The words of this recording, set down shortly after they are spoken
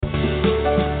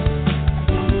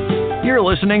You're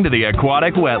listening to the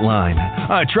Aquatic Wetline,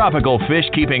 a tropical fish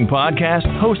keeping podcast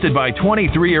hosted by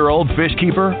 23-year-old fish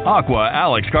keeper Aqua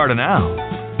Alex Cardinale.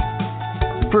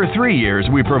 For 3 years,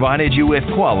 we provided you with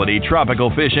quality tropical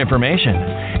fish information,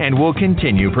 and we'll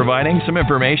continue providing some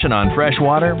information on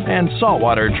freshwater and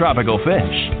saltwater tropical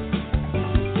fish.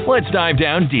 Let's dive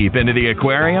down deep into the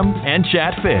aquarium and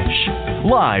chat fish.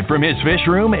 Live from his fish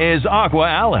room is Aqua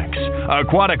Alex.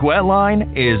 Aquatic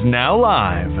Wetline is now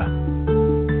live.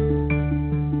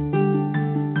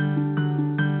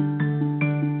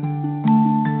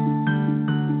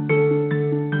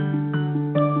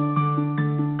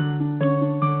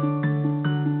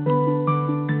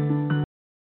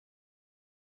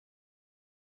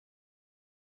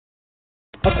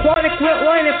 Aquatic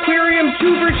Wetline Aquarium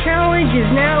Tuber Challenge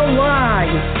is now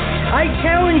live. I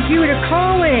challenge you to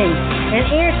call in and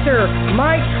answer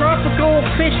my tropical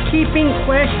fish keeping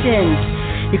questions.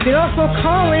 You can also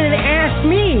call in and ask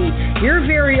me your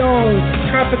very own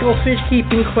tropical fish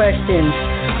keeping questions.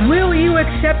 Will you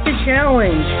accept the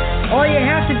challenge? All you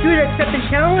have to do to accept the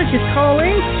challenge is call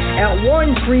in at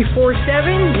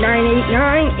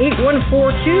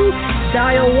 1-347-989-8142,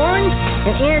 dial 1,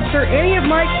 and answer any of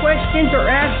my questions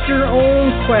or ask your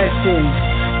own questions.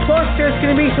 Plus, there's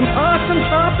going to be some awesome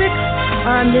topics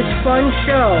on this fun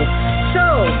show.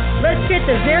 So, let's get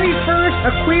the very first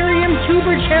Aquarium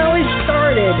Tuber Challenge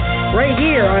started right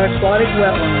here on Aquatic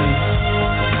Wetline.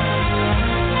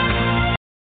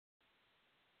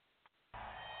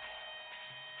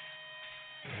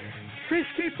 Fish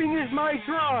keeping is my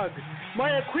drug.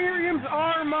 My aquariums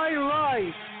are my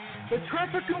life. The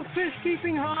tropical fish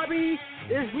keeping hobby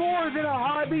is more than a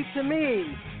hobby to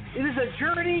me. It is a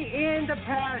journey and a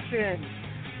passion.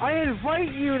 I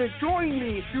invite you to join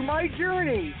me through my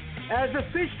journey as a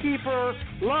fish keeper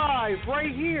live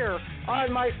right here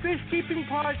on my fish keeping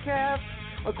podcast,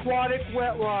 Aquatic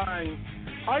Wetline.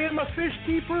 I am a fish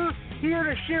keeper here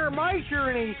to share my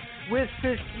journey with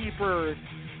fish keepers.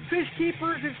 Fish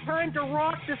keepers, it's time to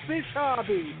rock the fish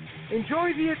hobby.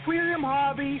 Enjoy the aquarium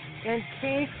hobby and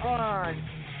tank on.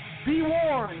 Be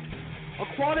warned,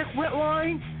 Aquatic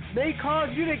Wetline may cause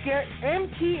you to get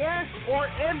MTS or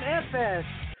MFS,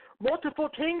 multiple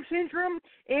tank syndrome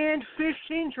and fish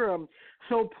syndrome.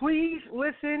 So please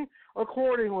listen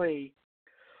accordingly.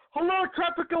 Hello,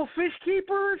 tropical fish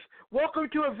keepers. Welcome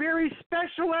to a very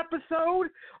special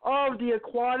episode of the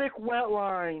Aquatic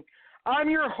Wetline.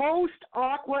 I'm your host,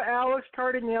 Aqua Alex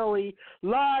Cardinale,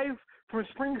 live from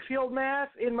Springfield, Mass.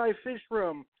 in my fish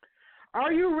room.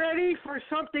 Are you ready for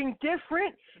something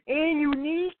different and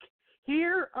unique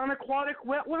here on Aquatic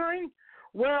Wetline?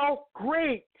 Well,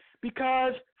 great,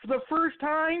 because for the first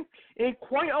time in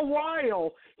quite a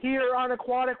while here on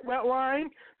Aquatic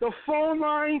Wetline, the phone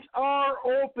lines are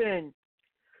open.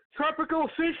 Tropical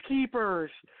fish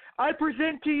keepers, I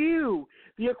present to you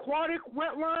the Aquatic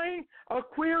Wetline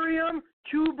Aquarium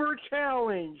Tuber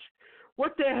Challenge.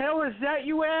 What the hell is that,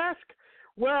 you ask?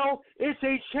 Well, it's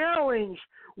a challenge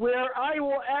where I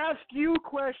will ask you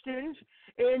questions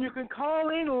and you can call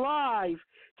in live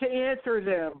to answer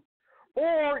them.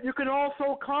 Or you can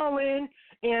also call in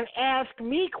and ask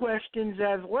me questions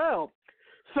as well.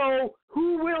 So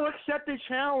who will accept the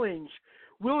challenge?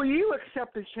 Will you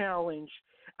accept the challenge?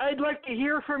 I'd like to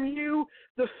hear from you,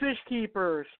 the fish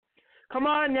keepers. Come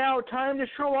on now, time to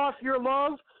show off your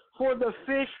love for the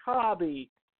fish hobby.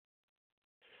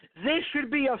 This should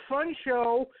be a fun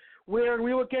show where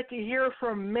we will get to hear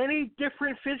from many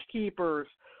different fish keepers.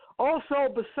 Also,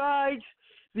 besides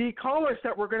the callers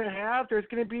that we're going to have, there's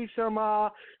going to be some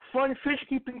fun fish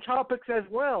keeping topics as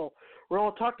well.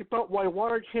 We'll talk about why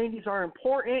water changes are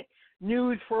important,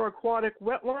 news for Aquatic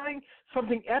Wetline,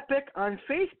 something epic on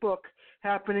Facebook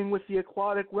happening with the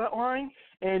Aquatic Wetline,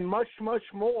 and much, much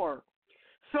more.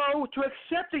 So to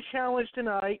accept the challenge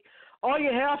tonight, all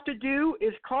you have to do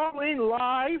is call in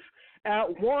live at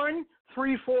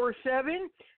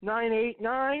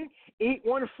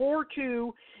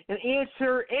 1-347-989-8142 and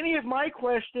answer any of my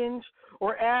questions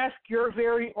or ask your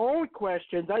very own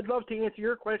questions. I'd love to answer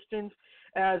your questions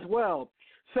as well.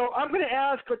 So I'm going to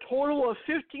ask a total of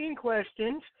 15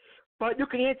 questions, but you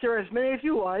can answer as many as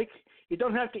you like. You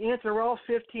don't have to answer all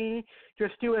 15.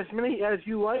 Just do as many as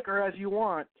you like or as you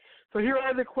want. So here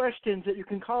are the questions that you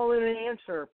can call in and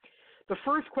answer. The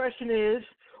first question is,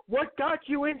 what got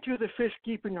you into the fish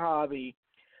keeping hobby?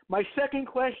 My second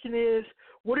question is,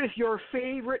 what is your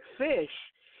favorite fish?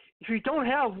 If you don't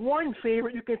have one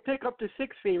favorite, you can pick up to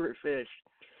 6 favorite fish.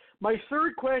 My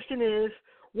third question is,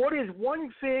 what is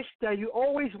one fish that you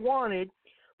always wanted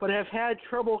but have had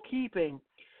trouble keeping?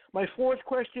 My fourth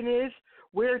question is,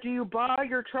 where do you buy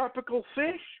your tropical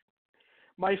fish?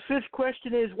 My fifth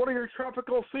question is, what are your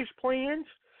tropical fish plans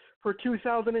for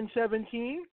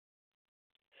 2017?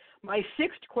 My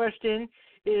sixth question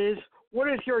is,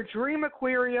 what is your dream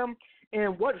aquarium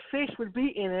and what fish would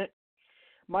be in it?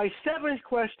 My seventh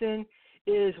question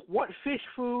is, what fish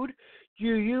food do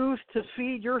you use to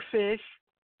feed your fish?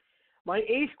 My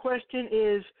eighth question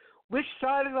is, which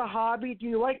side of the hobby do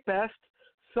you like best,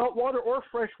 saltwater or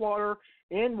freshwater,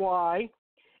 and why?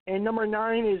 And number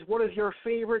 9 is, what is your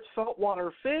favorite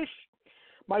saltwater fish?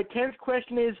 My 10th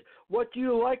question is, what do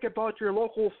you like about your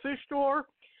local fish store?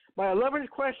 My 11th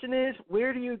question is,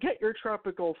 where do you get your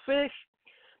tropical fish?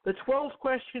 The 12th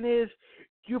question is,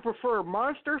 do you prefer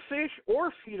monster fish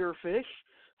or feeder fish?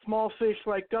 Small fish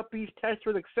like guppies,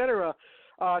 tetras, etc.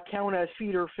 Count as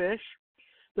feeder fish.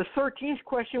 The 13th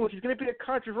question, which is going to be a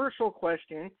controversial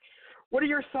question, what are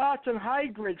your thoughts on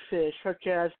hybrid fish such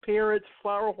as parrots,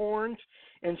 flowerhorns,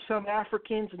 and some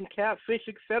Africans and catfish,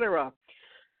 etc.?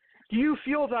 Do you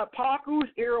feel that pacus,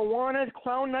 arowanas,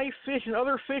 clown knife fish, and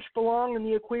other fish belong in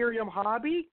the aquarium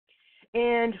hobby?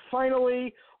 And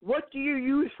finally, what do you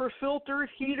use for filters,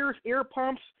 heaters, air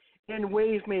pumps, and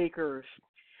wave makers?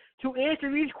 To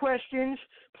answer these questions,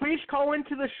 please call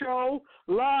into the show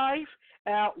live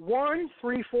at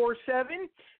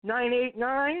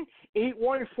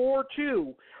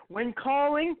 1-347-989-8142. When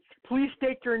calling, please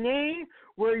state your name,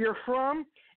 where you're from,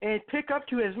 and pick up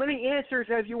to as many answers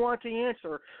as you want to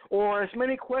answer, or as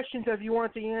many questions as you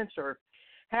want to answer.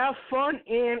 Have fun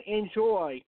and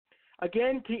enjoy.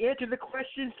 Again, to answer the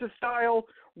questions, to dial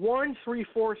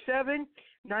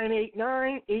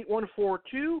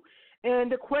 1-347-989-8142,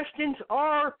 and the questions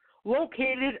are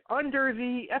located under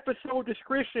the episode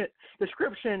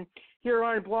description here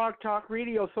on Blog Talk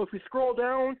Radio. So if you scroll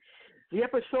down the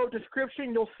episode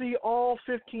description, you'll see all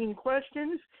 15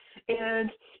 questions,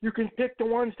 and you can pick the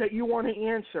ones that you want to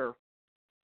answer.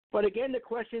 But again, the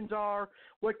questions are,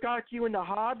 what got you in the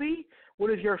hobby? What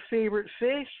is your favorite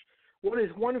fish? What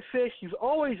is one fish you've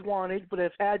always wanted but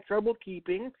have had trouble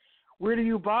keeping? Where do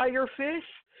you buy your fish?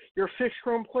 Your fish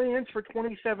room plans for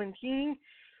 2017?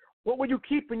 What would you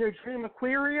keep in your dream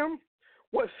aquarium?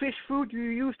 What fish food do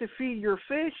you use to feed your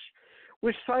fish?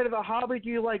 Which side of the hobby do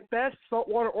you like best,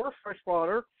 saltwater or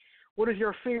freshwater? What is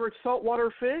your favorite saltwater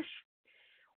fish?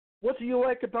 What do you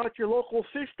like about your local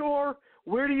fish store?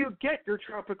 Where do you get your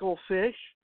tropical fish?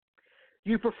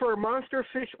 Do you prefer monster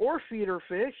fish or feeder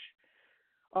fish?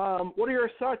 What are your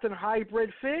thoughts on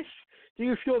hybrid fish? Do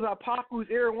you feel that pacus,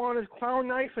 arowanas, clown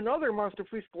knife, and other monster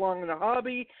fish belong in the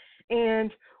hobby?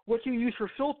 And what do you use for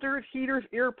filters, heaters,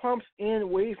 air pumps, and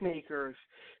wave makers?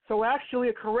 So actually,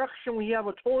 a correction, we have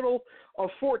a total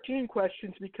of 14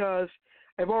 questions because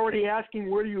I've already asking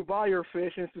where do you buy your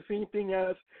fish, and it's the same thing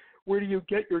as where do you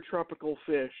get your tropical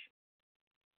fish.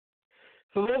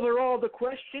 So those are all the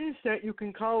questions that you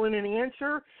can call in and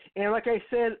answer. And like I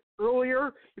said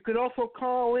earlier, you could also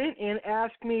call in and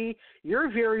ask me your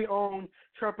very own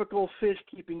tropical fish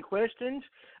keeping questions.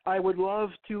 I would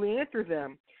love to answer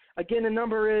them. Again, the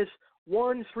number is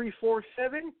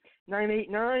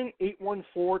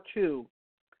 1-347-989-8142.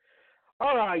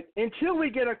 All right, until we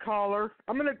get a caller,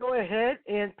 I'm going to go ahead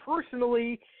and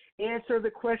personally answer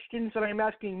the questions that I'm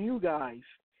asking you guys.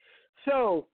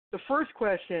 So, the first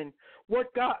question,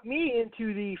 what got me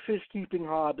into the fish keeping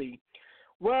hobby?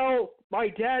 Well, my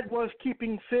dad was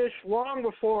keeping fish long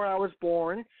before I was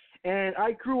born, and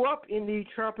I grew up in the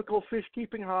tropical fish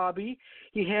keeping hobby.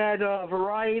 He had a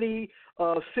variety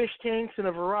of fish tanks and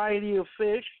a variety of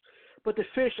fish, but the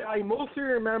fish I mostly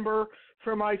remember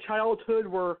from my childhood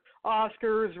were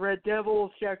Oscars, red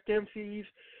devils, Jack Dempseys,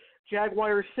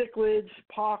 jaguar cichlids,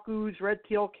 pacus,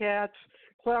 red-tailed cats,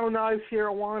 clown knives,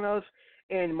 arowanas,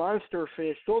 and monster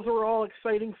fish. Those were all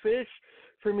exciting fish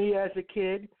for me as a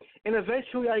kid. And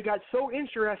eventually I got so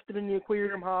interested in the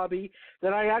aquarium hobby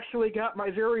that I actually got my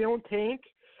very own tank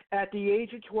at the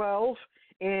age of 12,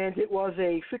 and it was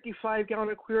a 55-gallon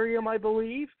aquarium, I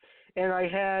believe. And I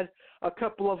had a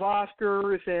couple of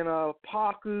Oscars and a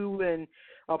pacu and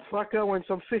a pleco and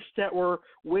some fish that were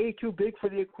way too big for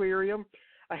the aquarium.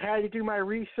 I had to do my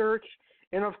research,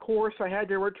 and of course I had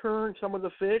to return some of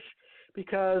the fish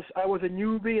because I was a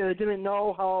newbie and I didn't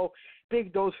know how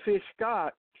big those fish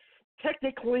got.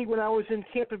 Technically, when I was in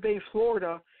Tampa Bay,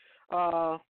 Florida,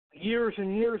 years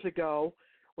and years ago,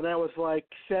 when I was like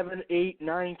 7, 8,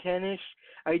 9, 10-ish,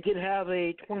 I did have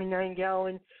a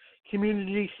 29-gallon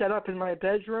community set up in my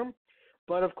bedroom.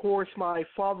 But, of course, my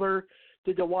father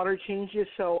did the water changes,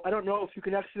 so I don't know if you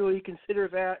can actually consider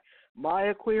that my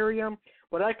aquarium.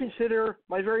 What I consider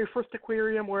my very first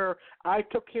aquarium where I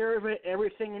took care of it,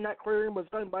 everything in that aquarium was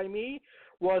done by me,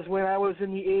 was when I was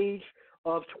in the age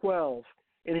of 12.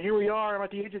 And here we are. I'm at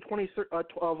the age of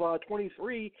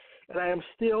 23, and I am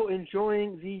still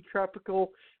enjoying the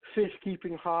tropical fish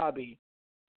keeping hobby.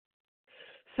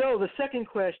 So the second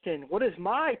question, what is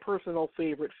my personal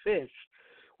favorite fish?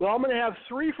 Well, I'm going to have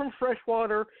 3 from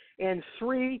freshwater and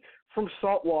 3 from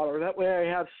saltwater. That way I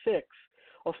have 6.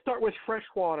 I'll start with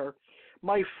freshwater.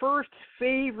 My first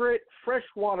favorite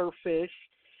freshwater fish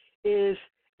is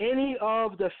any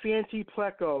of the fancy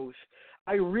plecos.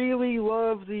 I really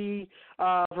love the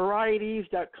varieties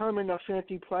that come in the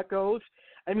fancy plecos.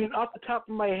 I mean, off the top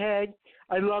of my head,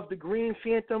 I love the green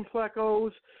phantom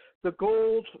plecos, the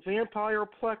gold vampire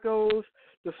plecos,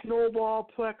 the snowball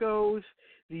plecos,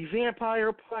 the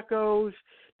vampire plecos,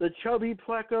 the chubby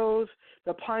plecos,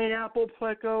 the pineapple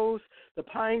plecos, the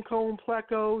pine cone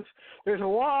plecos. There's a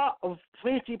lot of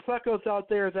fancy plecos out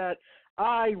there that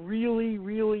I really,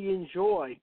 really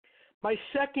enjoy. My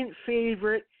second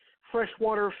favorite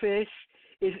freshwater fish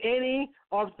is any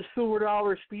of the silver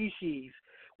dollar species,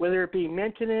 whether it be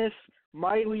Mentinus,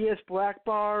 Mylius black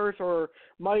bars, or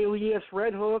Mylius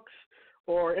redhooks,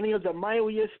 or any of the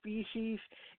Mylius species,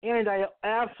 and I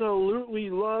absolutely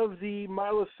love the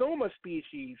Mylosoma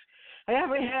species. I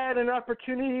haven't had an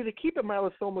opportunity to keep a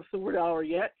Mylosoma silver dollar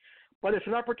yet, but if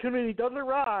an opportunity does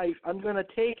arise, I'm going to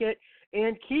take it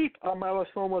and keep a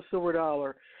Mylosoma silver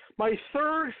dollar. My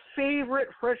third favorite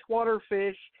freshwater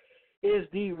fish is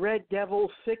the red devil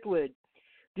cichlid.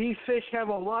 These fish have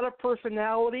a lot of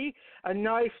personality, a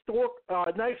nice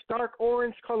dark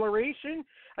orange coloration,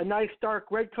 a nice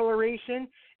dark red coloration,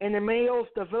 and the males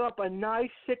develop a nice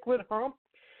cichlid hump,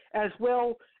 as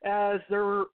well as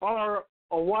there are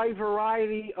a wide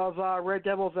variety of red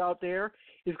devils out there.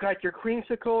 You've got your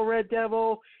creamsicle red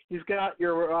devil, you've got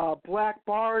your black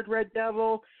barred red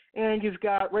devil, and you've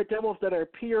got red devils that are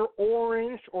pure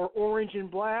orange or orange and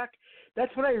black.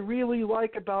 That's what I really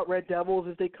like about red devils,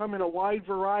 is they come in a wide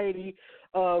variety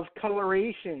of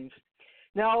colorations.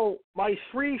 Now, my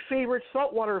 3 favorite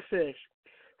saltwater fish.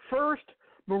 First,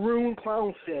 maroon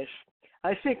clownfish.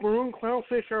 I think maroon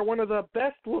clownfish are one of the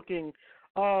best looking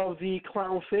of the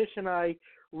clownfish, and I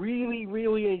really,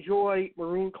 really enjoy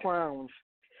maroon clowns.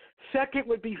 Second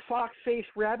would be fox-faced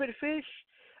rabbitfish.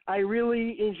 I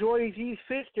really enjoy these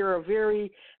fish. They're a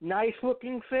very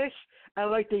nice-looking fish. I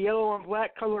like the yellow and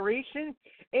black coloration,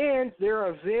 and they're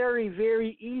a very,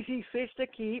 very easy fish to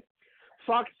keep.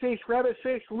 Fox-faced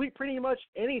rabbitfish will eat pretty much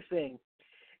anything.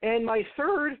 And my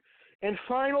third and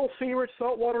final favorite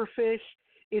saltwater fish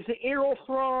is the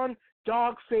Aerothron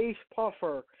dog-faced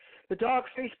puffer. The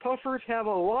dog-faced puffers have a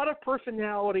lot of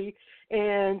personality,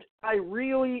 and I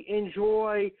really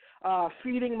enjoy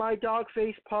feeding my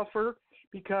dog-faced puffer,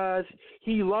 because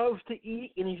he loves to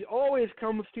eat, and he always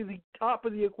comes to the top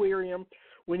of the aquarium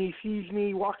when he sees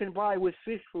me walking by with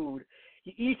fish food.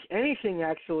 He eats anything,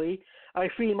 actually. I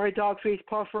feed my dog-faced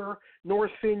puffer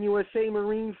Northfin USA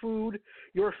marine food,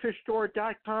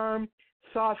 yourfishstore.com,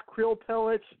 soft krill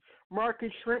pellets,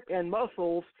 market shrimp, and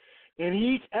mussels, and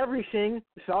he eats everything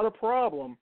without a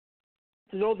problem.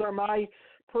 So those are my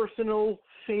personal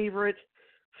favorite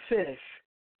fish.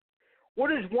 What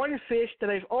is one fish that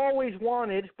I've always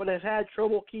wanted but have had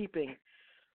trouble keeping?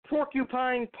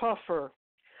 Porcupine puffer.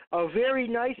 A very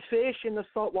nice fish in the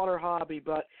saltwater hobby,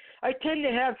 but I tend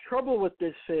to have trouble with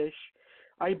this fish.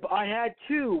 I had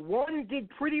 2. One did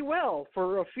pretty well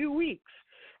for a few weeks.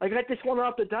 I got this one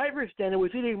off the diver's den. It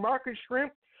was eating market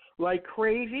shrimp like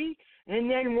crazy,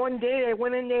 and then one day I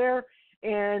went in there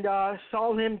and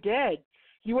saw him dead.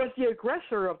 He was the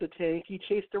aggressor of the tank. He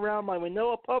chased around my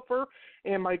manila puffer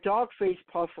and my dog-faced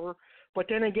puffer, but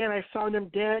then again I found him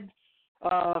dead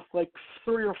like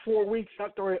 3 or 4 weeks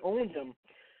after I owned him.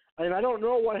 And I don't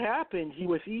know what happened. He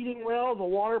was eating well. The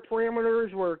water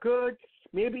parameters were good.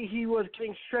 Maybe he was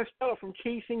getting stressed out from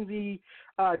chasing the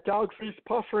dog-faced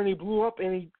puffer, and he blew up,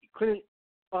 and he couldn't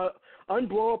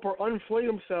unblow up or unflate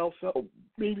himself, so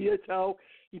maybe that's how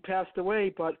he passed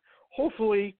away. But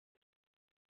hopefully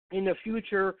in the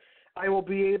future I will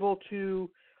be able to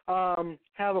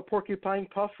have a porcupine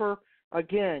puffer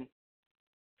again.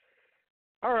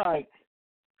 All right.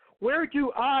 Where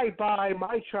do I buy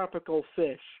my tropical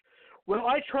fish? Well,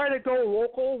 I try to go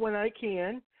local when I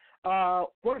can.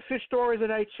 One fish store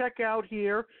that I check out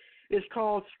here is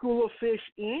called School of Fish,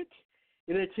 Inc.,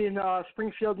 and it's in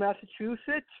Springfield,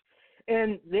 Massachusetts.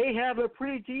 And they have a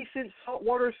pretty decent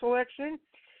saltwater selection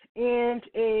and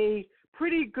a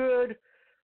pretty good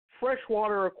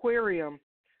freshwater aquarium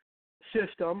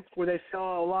system where they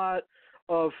sell a lot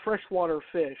of freshwater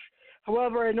fish.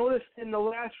 However, I noticed in the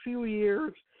last few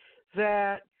years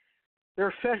that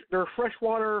their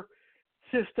freshwater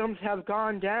systems have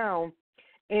gone down,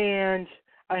 and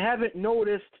I haven't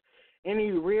noticed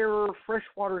any rarer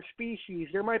freshwater species.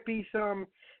 There might be some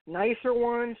nicer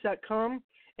ones that come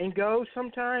and go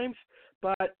sometimes,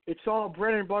 but it's all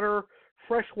bread and butter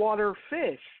freshwater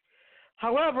fish.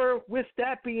 However, with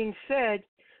that being said,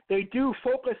 they do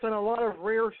focus on a lot of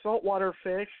rare saltwater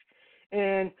fish,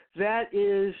 and that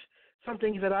is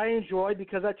something that I enjoy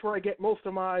because that's where I get most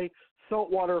of my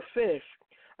saltwater fish.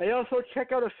 I also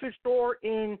check out a fish store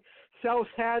in South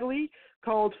Hadley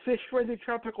called Fish Friendly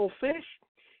Tropical Fish.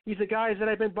 He's a guy that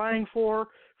I've been buying for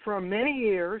many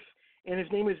years, and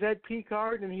his name is Ed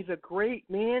Picard, and he's a great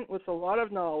man with a lot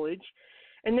of knowledge.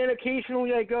 And then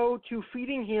occasionally I go to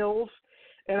Feeding Hills,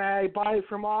 and I buy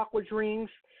from Aqua Dreams,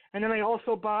 and then I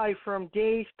also buy from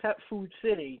Dave's Pet Food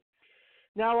City.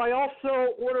 Now, I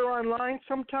also order online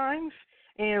sometimes,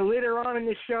 and later on in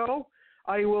the show,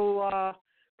 I will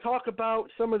talk about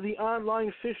some of the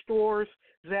online fish stores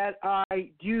that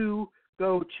I do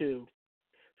go to.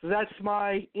 So that's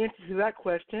my answer to that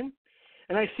question.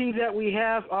 And I see that we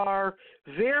have our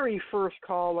very first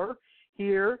caller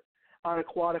here on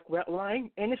Aquatic Wetline,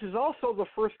 and this is also the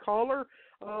first caller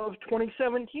of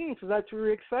 2017, so that's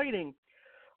really exciting.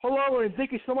 Hello, and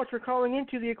thank you so much for calling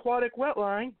into the Aquatic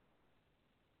Wetline.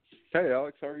 Hey,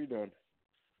 Alex, how are you doing?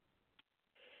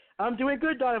 I'm doing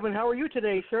good, Donovan. How are you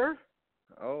today, sir?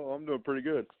 Oh, I'm doing pretty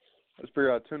good. I just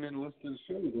figured I'd tune in and listen to the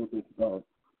show a little bit about.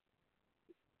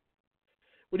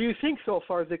 What do you think so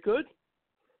far? Is it good?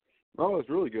 Oh, it's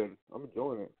really good. I'm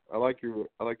enjoying it. I like your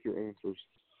answers.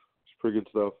 It's pretty good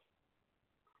stuff.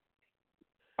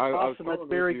 Awesome. That's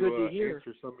very good to hear.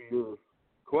 Answer some of your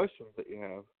questions that you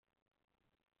have.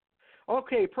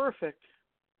 Okay, perfect.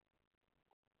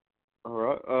 All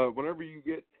right. Whenever you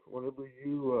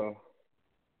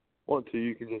want to,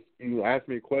 you can ask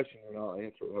me a question and I'll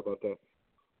answer it. How about that?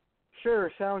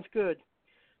 Sure, sounds good.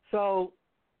 So,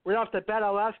 right off the bat,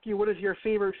 I'll ask you, what is your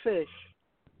favorite fish?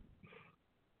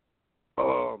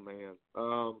 Oh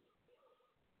man,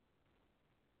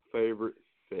 favorite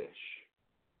fish.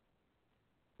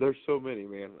 There's so many,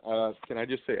 man. Can I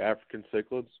just say African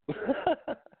cichlids?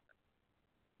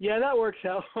 Yeah, that works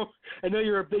out. I know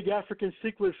you're a big African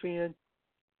cichlid fan.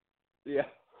 Yeah.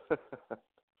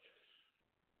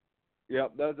 Yeah,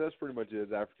 that's pretty much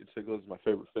it. African cichlid is my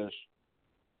favorite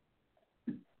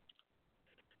fish.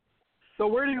 So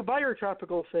where do you buy your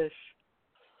tropical fish?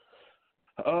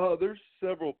 There's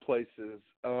several places.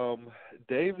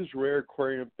 Dave's Rare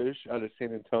Aquarium Fish out of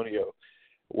San Antonio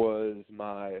was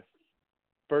my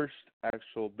first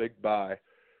actual big buy.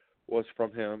 Was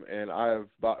from him, and I have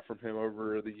bought from him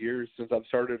over the years since I've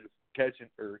started catching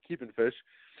or keeping fish.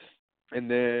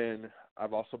 And then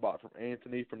I've also bought from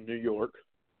Anthony from New York,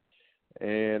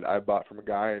 and I bought from a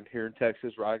guy here in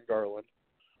Texas, Ryan Garland,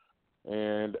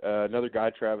 and another guy,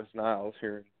 Travis Niles,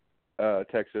 here in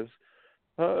Texas.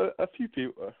 A few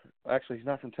people. Actually, he's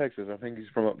not from Texas. I think he's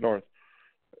from up north.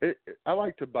 I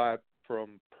like to buy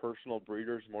from personal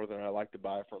breeders more than I like to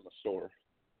buy from a store.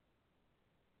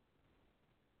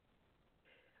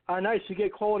 Nice. You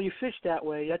get quality fish that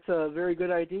way. That's a very good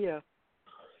idea.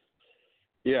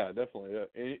 Yeah, definitely.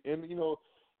 And you know,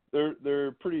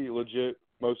 they're pretty legit.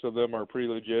 Most of them are pretty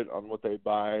legit on what they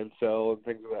buy and sell and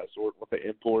things of that sort, what they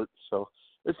import. So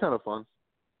it's kind of fun.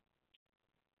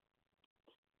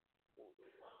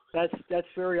 That's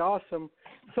very awesome.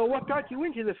 So what got you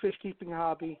into the fish keeping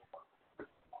hobby?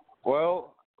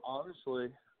 Well,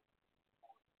 honestly,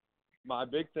 my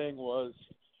big thing was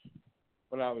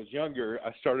when I was younger,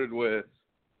 I started with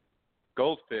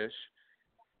goldfish,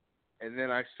 and then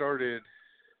I started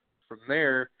from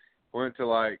there, went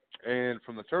to and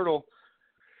from the turtle,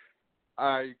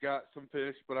 I got some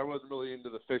fish, but I wasn't really into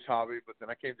the fish hobby. But then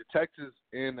I came to Texas,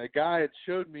 and a guy had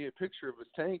showed me a picture of his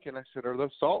tank, and I said, "Are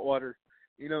those saltwater?"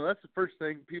 You know, that's the first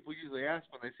thing people usually ask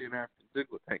when they see an African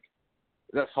cichlid tank.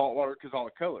 Is that saltwater? Because all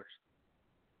the colors.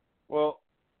 Well,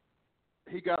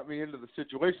 he got me into the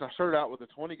situation. I started out with a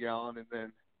 20-gallon, and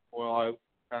then, I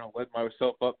kind of led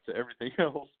myself up to everything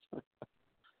else.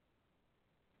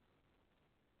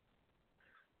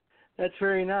 That's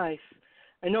very nice.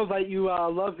 I know that you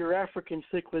love your African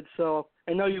cichlids, so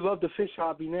I know you love the fish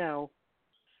hobby now.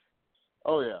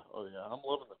 Oh, yeah. I'm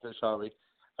loving the fish hobby.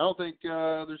 I don't think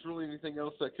there's really anything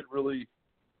else that could really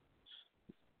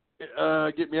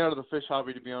get me out of the fish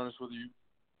hobby, to be honest with you.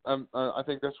 I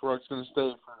think that's where it's going to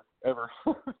stay forever.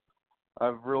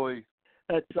 I've really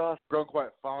grown quite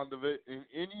fond of it. And,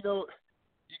 you know,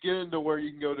 you get into where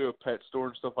you can go to a pet store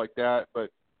and stuff like that, but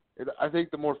I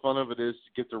think the more fun of it is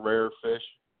to get the rare fish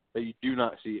that you do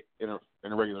not see in a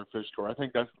regular fish store. I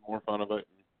think that's the more fun of it.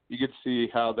 You get to see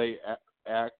how they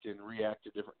act and react to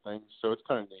different things, so it's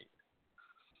kind of neat.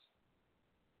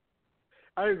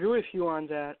 I agree with you on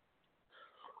that.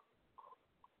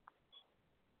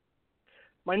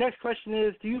 My next question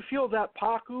is, do you feel that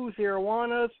pacus,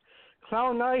 arowanas,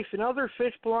 clown knife, and other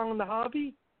fish belong in the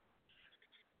hobby?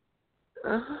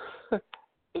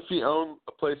 If you own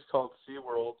a place called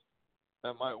SeaWorld,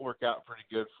 that might work out pretty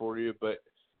good for you, but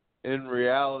in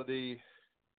reality,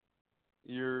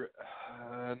 your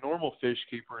normal fish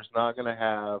keeper is not going to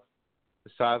have the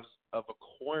size of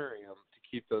aquarium to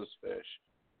keep those fish.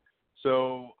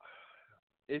 So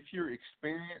if you're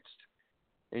experienced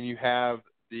and you have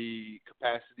the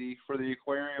capacity for the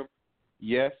aquarium,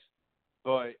 yes,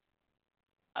 but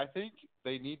I think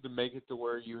they need to make it to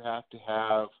where you have to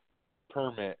have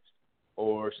permit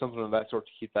or something of that sort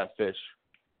to keep that fish.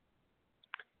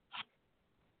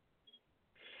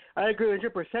 I agree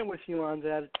 100% with you on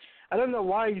that. I don't know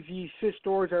why these fish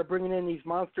stores are bringing in these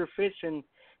monster fish and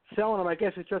selling them. I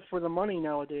guess it's just for the money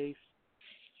nowadays.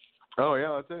 Oh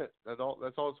yeah, that's it. That's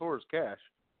all it's for is cash.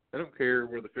 They don't care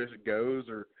where the fish goes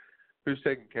or who's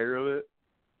taking care of it.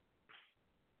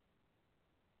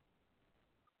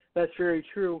 That's very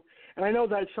true. And I know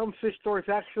that some fish stores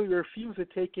actually refuse to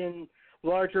take in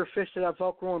larger fish that have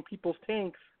outgrown in people's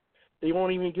tanks. They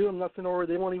won't even do them nothing, or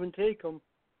they won't even take them.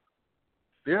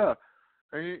 Yeah,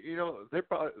 and you know they're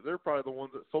probably the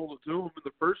ones that sold it to them in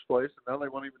the first place, and now they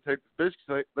won't even take the fish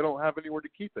because they don't have anywhere to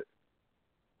keep it.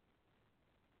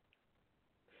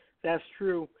 That's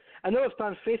true. I noticed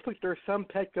on Facebook there are some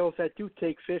pet girls that do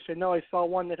take fish. I know I saw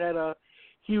one that had a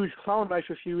huge clown knife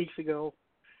a few weeks ago.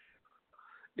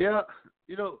 Yeah,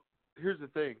 you know, here's the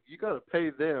thing. You got to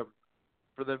pay them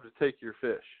for them to take your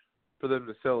fish, for them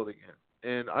to sell it again.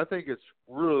 And I think it's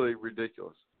really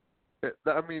ridiculous.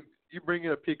 I mean, you bring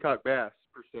in a peacock bass,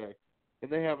 per se,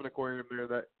 and they have an aquarium there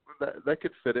that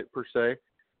could fit it, per se.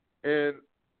 And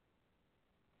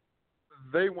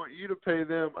they want you to pay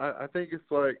them, I think it's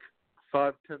like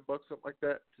 $5-10, something like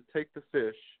that, to take the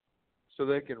fish so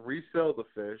they can resell the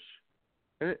fish.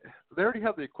 And they already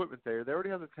have the equipment there. They already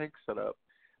have the tank set up.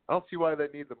 I don't see why they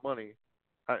need the money.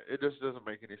 It just doesn't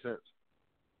make any sense.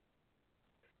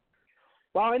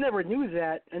 Wow, I never knew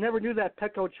that. I never knew that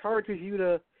Petco charges you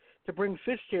to bring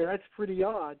fish here. That's pretty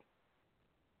odd.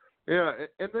 Yeah,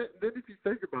 and then if you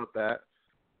think about that,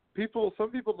 some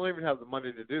people don't even have the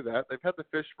money to do that. They've had the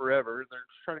fish forever, and they're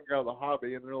just trying to get out of the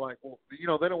hobby, and they're like, well, you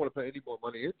know, they don't want to put any more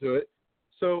money into it.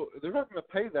 So they're not going to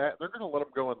pay that. They're going to let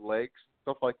them go in lakes and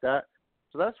stuff like that.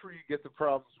 So that's where you get the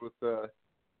problems with,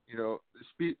 you know,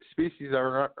 species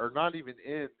are not even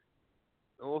in,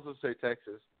 let's just say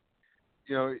Texas.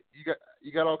 You know,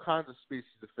 you got all kinds of species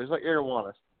of fish, like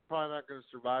arowanas. Probably not going to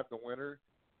survive the winter,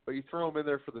 but you throw them in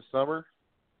there for the summer,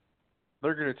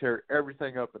 they're going to tear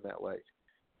everything up in that lake.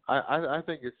 I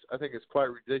think it's quite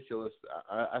ridiculous.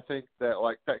 I think that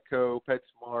like Petco,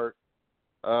 PetSmart,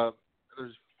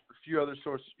 there's a few other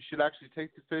sources. You should actually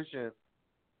take the fish in,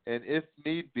 and if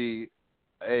need be,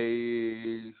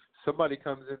 somebody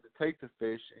comes in to take the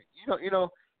fish, you know,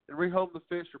 and rehome the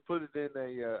fish or put it in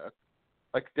a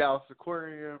like Dallas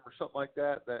Aquarium or something like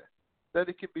that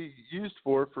it can be used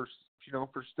for you know,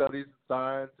 for studies and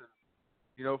science and,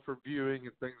 you know, for viewing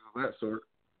and things of that sort.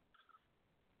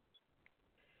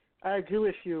 I agree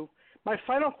with you. My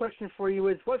final question for you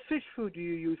is, what fish food do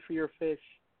you use for your fish?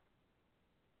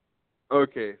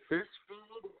 Okay, fish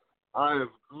food. I have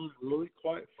grown really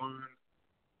quite fond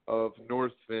of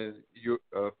Northfin,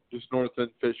 just Northfin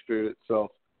fish food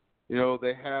itself. You know,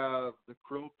 they have the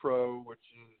Krill Pro, which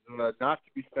is not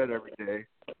to be fed every day.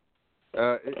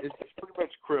 It's pretty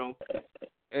much krill,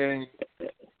 and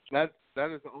that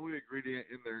is the only ingredient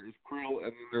in there is krill,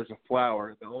 and then there's a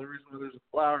flour. The only reason why there's a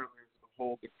flour in there is to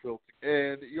hold the krill.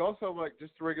 And you also have like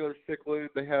just regular cichlid.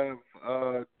 They have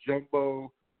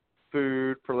jumbo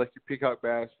food for like your peacock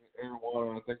bass and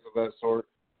arowana and things of that sort.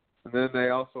 And then they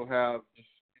also have just,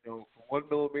 you know, from 1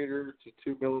 millimeter to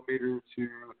 2 millimeter to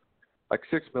like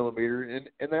 6 millimeter, and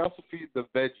they also feed the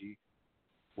veggie,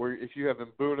 where if you have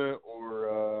mbuna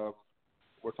or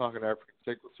we're talking African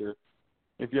cichlids here,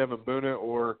 if you have mbuna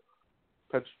or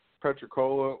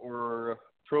petricola or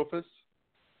trophus,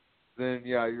 then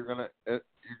yeah, you're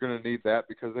gonna need that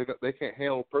because they can't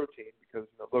handle protein because,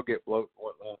 you know, they'll get bloat and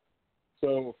whatnot.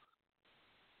 So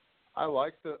I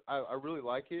really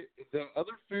like it. The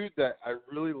other food that I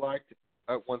really liked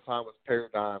at one time was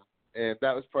Paradigm, and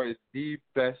that was probably the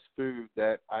best food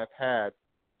that I've had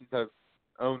since I've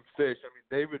owned fish. I mean,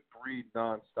 they would breed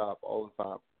nonstop all the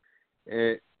time,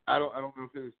 and I don't know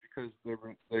if it was because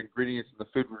the ingredients in the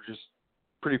food were just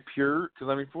pretty pure. Because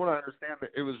I mean, from what I understand,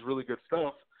 it was really good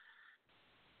stuff.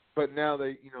 But now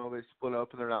they split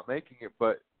up and they're not making it.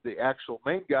 But the actual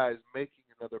main guy is making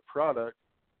another product,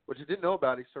 which I didn't know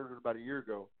about. He started about a year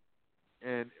ago,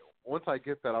 and once I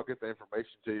get that, I'll get the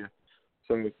information to you.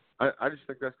 So I just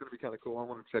think that's going to be kind of cool. I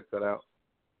want to check that out.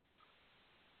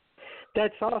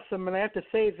 That's awesome, and I have to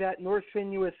say that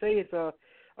Northfin USA is a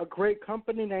great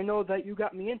company, and I know that you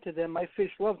got me into them. My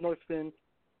fish love Northfin.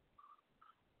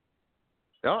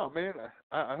 Oh man,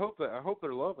 I hope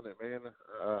they're loving it, man.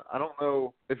 I don't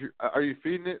know if are you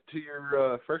feeding it to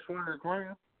your freshwater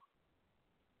aquarium?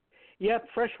 Yep,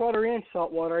 freshwater and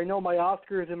saltwater. I know my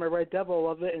Oscars and my Red Devil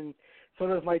love it, and so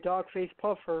does my dog-faced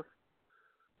puffer.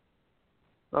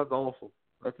 That's awesome.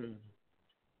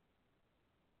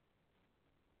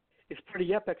 It's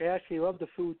pretty epic. I actually love the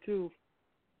food too.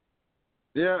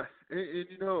 Yeah,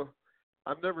 and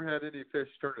I've never had any fish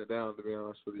turn it down, to be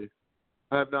honest with you.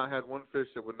 I have not had one fish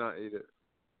that would not eat it.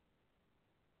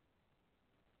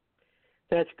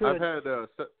 That's good.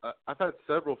 I've had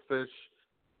several fish,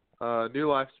 New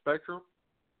Life Spectrum.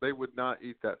 They would not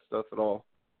eat that stuff at all.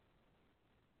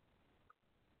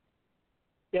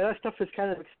 Yeah, that stuff is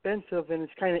kind of expensive and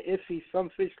it's kind of iffy. Some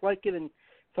fish like it and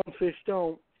some fish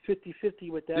don't.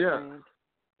 50-50 with that brand.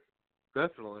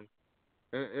 Definitely.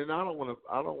 And I don't want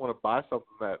to buy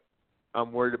something that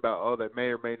I'm worried about. Oh, they may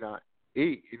or may not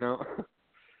eat.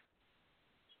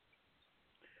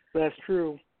 That's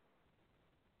true.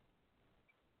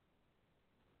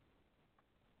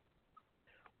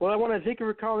 Well, I want to thank you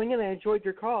for calling in. I enjoyed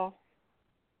your call.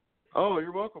 Oh,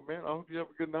 you're welcome, man. I hope you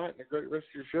have a good night and a great rest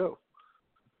of your show.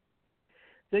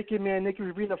 Thank you, man. Thank you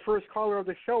for being the first caller of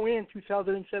the show in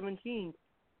 2017.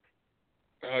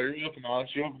 Oh, you're welcome,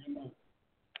 Alex. You have a good night.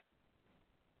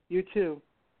 You too.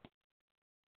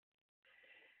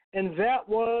 And that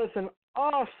was an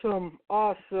awesome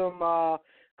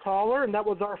caller, and that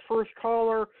was our first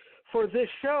caller for this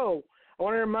show. I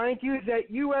want to remind you that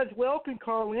you as well can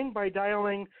call in by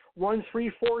dialing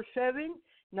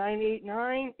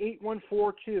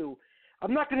 1-347-989-8142.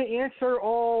 I'm not going to answer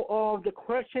all of the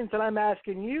questions that I'm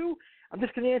asking you. I'm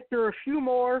just going to answer a few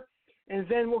more, and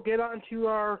then we'll get on to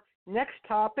our next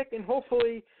topic and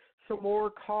hopefully some more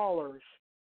callers.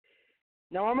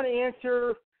 Now I'm going to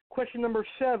answer question number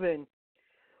 7.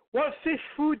 What fish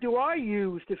food do I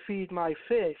use to feed my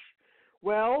fish?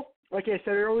 Well, like I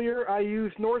said earlier, I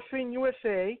use Northfin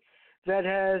USA. That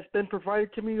has been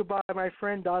provided to me by my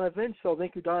friend Donovan, so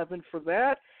thank you, Donovan, for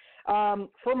that.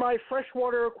 For my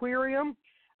freshwater aquarium,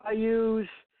 I use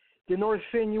the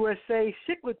Northfin USA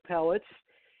cichlid pellets,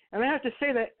 and I have to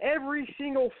say that every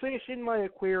single fish in my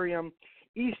aquarium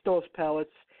eats those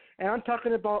pellets, and I'm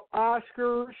talking about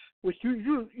Oscars, which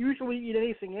you usually eat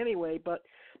anything anyway, but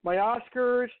my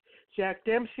Oscars, Jack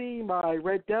Dempsey, my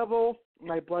Red Devil,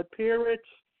 my Blood Parrots,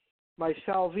 my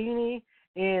Salvini,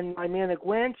 and my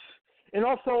Maniguents, and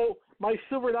also my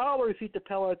Silver Dollars eat the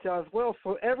pellets as well.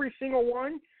 So every single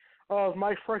one of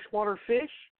my freshwater fish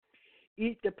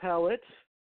eat the pellets.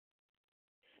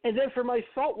 And then for my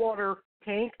saltwater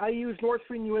tank, I use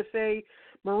Northfin USA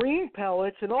marine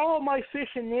pellets, and all of my fish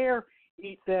in there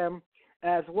eat them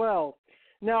as well.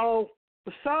 Now,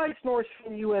 besides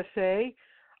Northfin USA,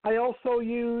 I also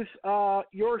use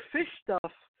Your Fish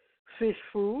Stuff fish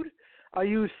food. I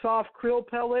use soft krill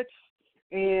pellets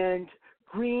and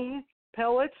green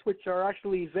pellets, which are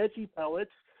actually veggie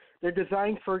pellets. They're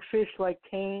designed for fish like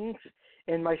tangs,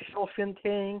 and my shellfin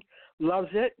tang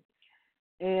loves it.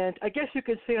 And I guess you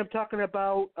could say I'm talking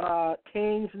about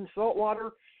tangs in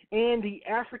saltwater and the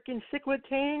African cichlid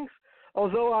tangs,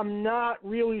 although I'm not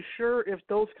really sure if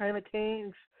those kind of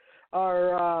tangs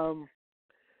are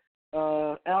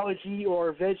algae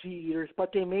or veggie eaters,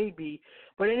 but they may be.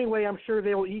 But anyway, I'm sure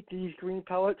they will eat these green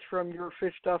pellets from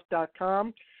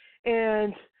yourfishstuff.com.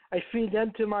 And I feed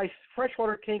them to my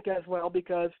freshwater tank as well,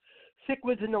 because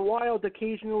cichlids in the wild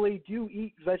occasionally do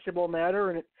eat vegetable matter,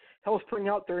 and it helps bring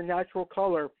out their natural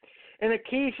color. And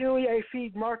occasionally I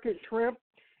feed market shrimp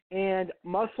and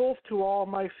mussels to all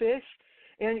my fish.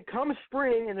 And come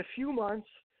spring, in a few months,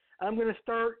 I'm going to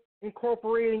start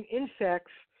incorporating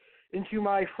insects into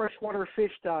my freshwater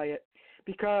fish diet,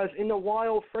 because in the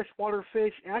wild, freshwater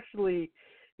fish actually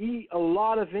eat a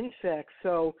lot of insects.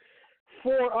 So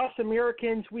for us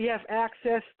Americans, we have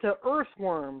access to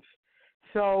earthworms.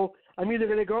 So I'm either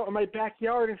going to go out in my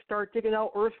backyard and start digging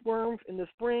out earthworms in the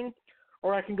spring,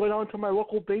 or I can go down to my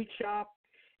local bait shop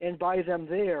and buy them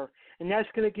there. And that's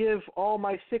going to give all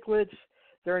my cichlids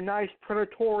their nice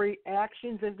predatory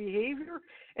actions and behavior,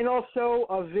 and also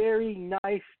a very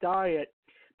nice diet.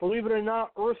 Believe it or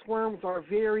not, earthworms are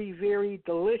very, very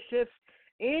delicious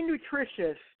and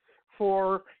nutritious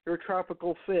for your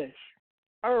tropical fish.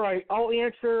 All right, I'll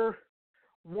answer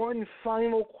one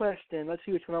final question. Let's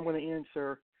see which one I'm going to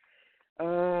answer.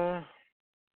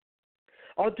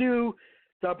 I'll do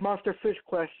the monster fish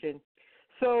question.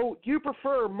 So do you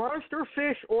prefer monster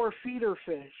fish or feeder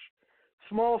fish?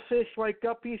 Small fish like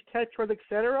guppies, tetras,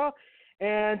 etc.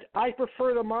 And I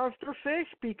prefer the monster fish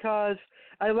because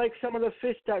I like some of the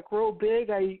fish that grow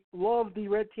big. I love the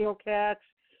red-tailed cats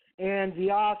and the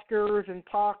Oscars and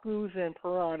pacus and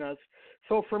piranhas.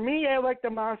 So for me, I like the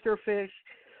monster fish,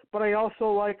 but I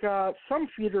also like some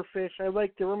feeder fish. I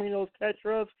like the Romeo's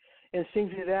tetras and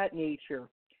things of that nature.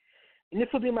 And this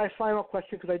will be my final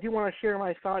question because I do want to share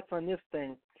my thoughts on this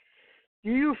thing. Do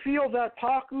you feel that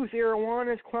pacus,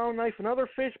 arowanas, clown knife, and other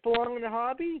fish belong in the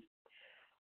hobby?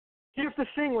 Here's the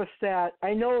thing with that.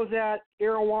 I know that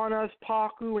arowanas,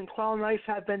 pacu, and clown knife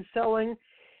have been selling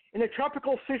in the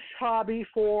tropical fish hobby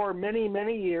for many,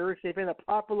 many years. They've been a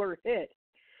popular hit.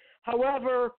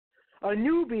 However, a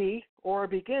newbie or a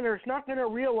beginner is not going to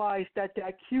realize that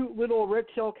cute little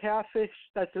red-tailed catfish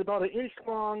that's about 1 inch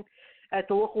long at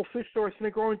the local fish store is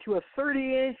going to grow into a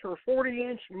 30-inch or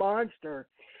 40-inch monster.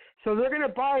 So they're going to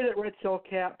buy that red-tailed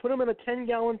cat, put them in a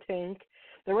 10-gallon tank.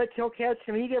 The red-tailed cat's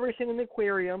going to eat everything in the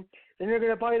aquarium. Then they're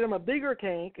going to buy them a bigger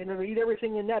tank, and they're going to eat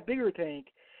everything in that bigger tank.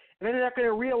 And then they're not going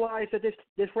to realize that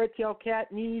this red-tailed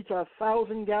cat needs a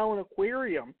 1,000-gallon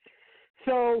aquarium.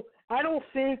 So I don't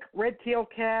think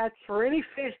red-tailed cats or any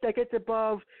fish that gets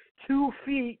above 2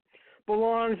 feet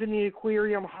belongs in the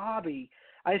aquarium hobby.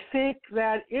 I think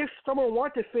that if someone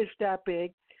wants to fish that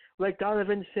big, like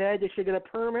Donovan said, they should get a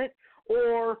permit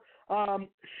or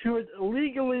should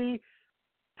legally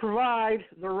provide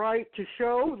the right to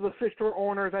show the fish store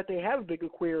owner that they have a big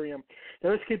aquarium.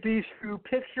 Now, this could be through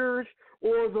pictures,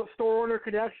 or the store owner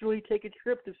could actually take a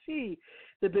trip to see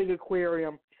the big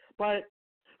aquarium. But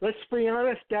let's be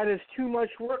honest, that is too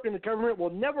much work, and the government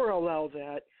will never allow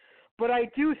that. But I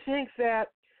do think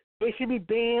that they should be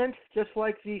banned, just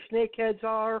like the snakeheads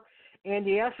are and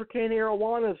the African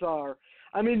arowanas are.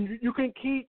 I mean, you can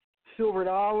keep silver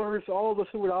dollars, all the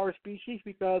silver dollar species,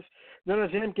 because none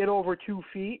of them get over 2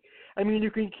 feet. I mean, you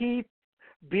can keep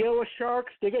Bala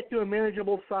sharks. They get to a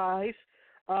manageable size.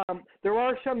 There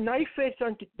are some knife fish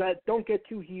that don't get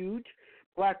too huge,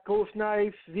 black ghost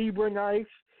knives, zebra knives,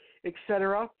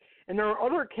 etc. And there are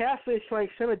other catfish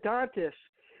like Semidontis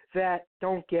that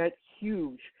don't get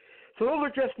huge. So those are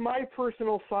just my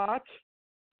personal thoughts,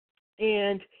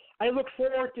 and I look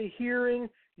forward to hearing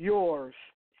yours.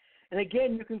 And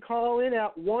again, you can call in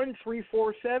at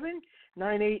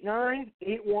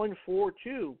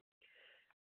 1-347-989-8142.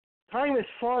 Time is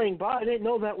flying by. I didn't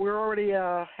know that we're already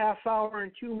a half hour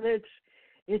and 2 minutes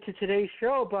into today's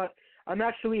show, but I'm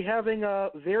actually having a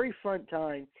very fun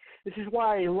time. This is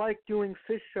why I like doing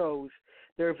fish shows.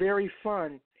 They're very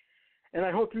fun. And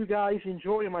I hope you guys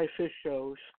enjoy my fish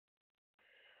shows.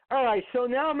 All right, so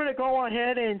now I'm going to go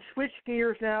ahead and switch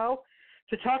gears now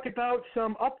to talk about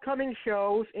some upcoming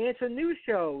shows and some new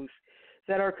shows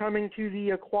that are coming to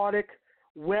the Aquatic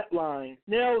Wetline.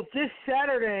 Now, this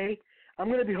Saturday, I'm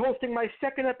going to be hosting my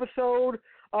second episode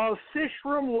of Fish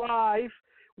Room Live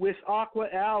with Aqua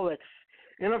Alex.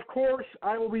 And, of course,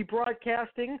 I will be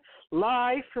broadcasting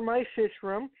live from my fish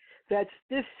room. That's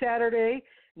this Saturday,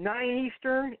 9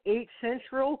 Eastern, 8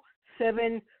 Central,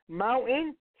 7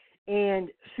 Mountain, and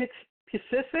 6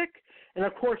 Pacific. And,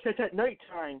 of course, that's at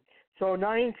nighttime. So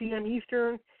 9 p.m.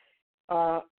 Eastern,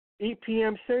 8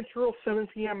 p.m. Central, 7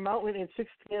 p.m. Mountain, and 6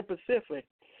 p.m. Pacific.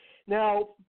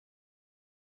 Now,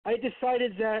 I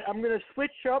decided that I'm going to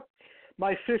switch up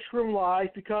my Fish Room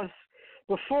Live because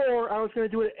before I was going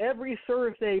to do it every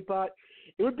Thursday, but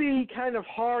it would be kind of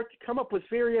hard to come up with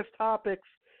various topics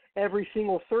every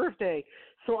single Thursday.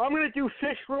 So I'm going to do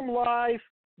Fish Room Live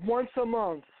once a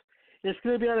month. It's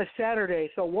going to be on a Saturday.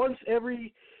 So once a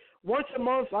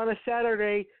month on a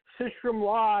Saturday, Fish Room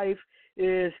Live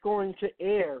is going to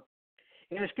air.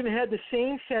 And it's going to have the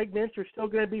same segments. There's still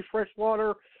going to be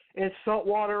freshwater and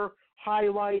saltwater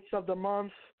highlights of the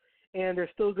month. And there's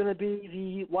still going to be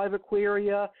the live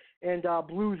aquaria and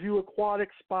Blue Zoo Aquatic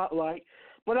spotlight.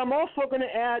 But I'm also going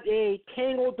to add a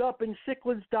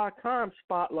TangledUpInCichlids.com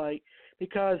spotlight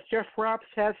because Jeff Rapps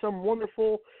has some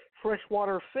wonderful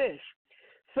freshwater fish.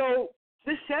 So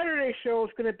this Saturday show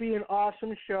is going to be an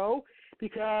awesome show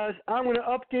because I'm going to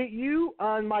update you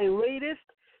on my latest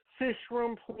fish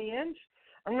room plans.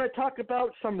 I'm going to talk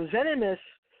about some venomous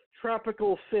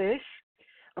tropical fish.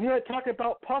 I'm going to talk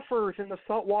about puffers in the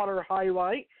saltwater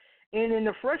highlight. And in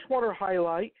the freshwater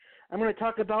highlight, I'm going to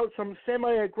talk about some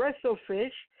semi-aggressive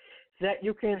fish that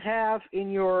you can have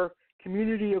in your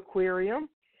community aquarium.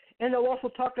 And I'll also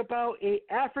talk about an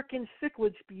African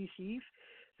cichlid species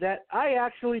that I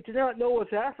actually did not know was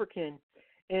African.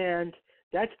 And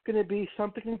that's going to be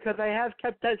something because I have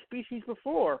kept that species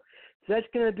before. So that's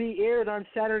going to be aired on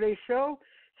Saturday's show.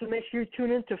 So make sure you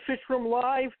tune in to Fish Room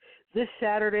Live this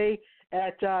Saturday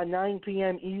at 9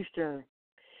 p.m. Eastern.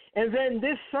 And then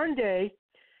this Sunday,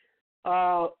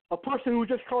 a person who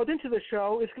just called into the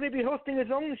show is going to be hosting his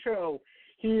own show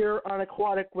here on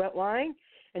Aquatic Wetline,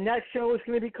 and that show is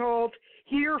going to be called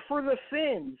Here for the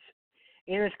Fins,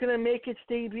 and it's going to make its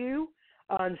debut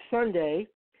on Sunday.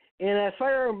 And if I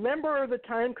remember the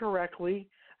time correctly,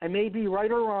 I may be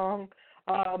right or wrong,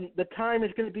 the time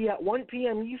is going to be at 1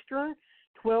 p.m. Eastern,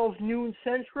 12 noon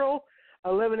Central,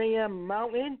 11 a.m.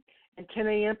 Mountain, and 10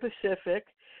 a.m. Pacific.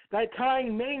 That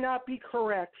time may not be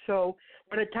correct, so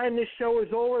by the time this show is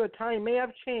over, the time may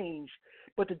have changed.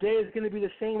 But the day is going to be the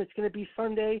same. It's going to be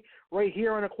Sunday right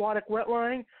here on Aquatic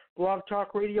Wetline,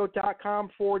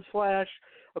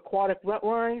 blogtalkradio.com/Aquatic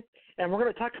Wetline. And we're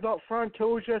going to talk about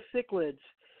Frontosia cichlids.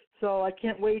 So I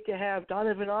can't wait to have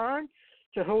Donovan on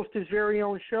to host his very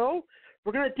own show.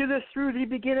 We're going to do this through the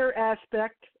beginner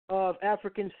aspect of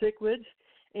African cichlids,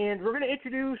 and we're going to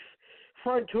introduce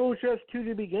Frontosias to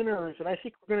the beginners. And I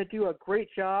think we're going to do a great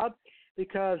job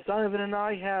because Donovan and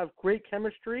I have great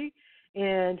chemistry,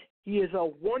 and he is a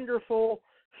wonderful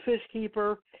fish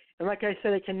keeper. And like I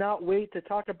said, I cannot wait to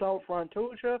talk about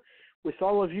Frontosia with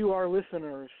all of you, our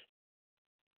listeners.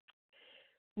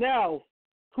 Now,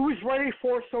 who's ready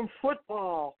for some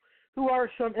football? Who are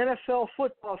some NFL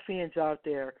football fans out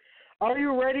there? Are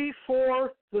you ready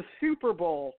for the Super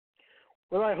Bowl?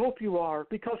 Well, I hope you are,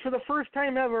 because for the first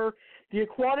time ever, the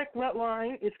Aquatic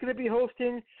Wetline is going to be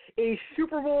hosting a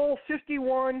Super Bowl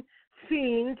 51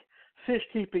 themed fish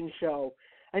keeping show.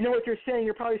 I know what you're saying.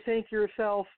 You're probably saying to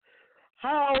yourself,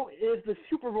 how is the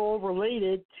Super Bowl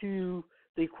related to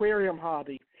the aquarium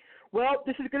hobby? Well,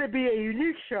 this is going to be a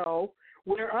unique show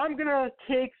where I'm going to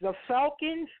take the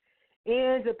Falcons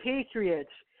and the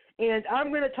Patriots, and I'm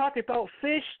going to talk about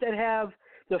fish that have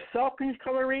the Falcons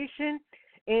coloration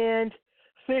and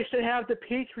fish that have the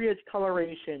Patriots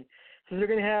coloration. So they're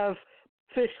going to have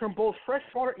fish from both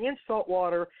freshwater and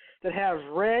saltwater that have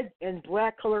red and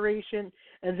black coloration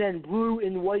and then blue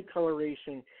and white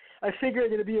coloration. I figure it's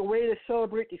going to be a way to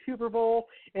celebrate the Super Bowl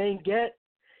and get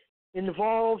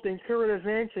involved in current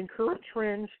events and current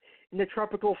trends in the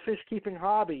tropical fish keeping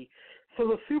hobby. So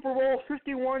the Super Bowl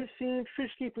 51 themed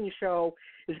fish keeping show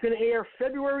is going to air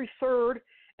February 3rd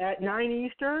at 9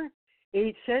 Eastern,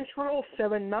 8 Central,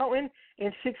 7 Mountain,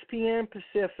 and 6 p.m.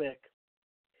 Pacific.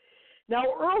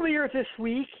 Now, earlier this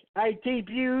week, I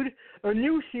debuted a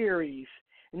new series,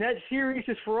 and that series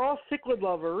is for all cichlid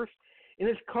lovers, and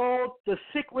it's called The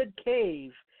Cichlid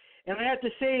Cave. And I have to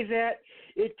say that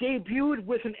it debuted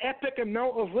with an epic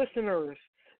amount of listeners.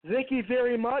 Thank you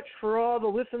very much for all the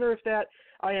listeners that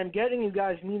I am getting. You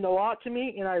guys mean a lot to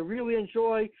me, and I really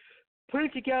enjoy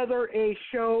putting together a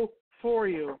show for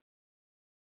you.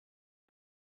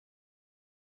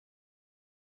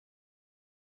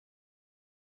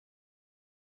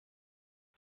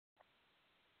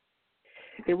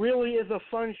 It really is a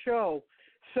fun show.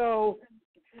 So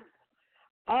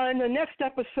on the next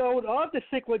episode of the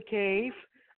Cichlid Cave,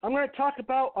 I'm going to talk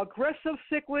about aggressive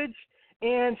cichlids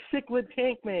and cichlid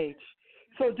tank mates.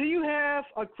 So do you have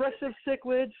aggressive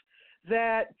cichlids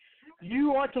that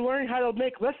you want to learn how to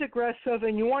make less aggressive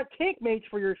and you want tank mates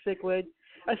for your cichlid?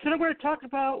 That's what I'm going to talk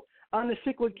about on the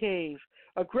Cichlid Cave,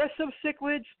 aggressive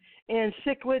cichlids and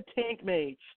cichlid tank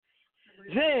mates.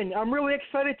 Then I'm really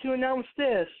excited to announce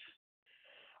this.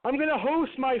 I'm going to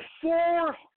host my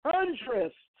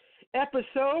 400th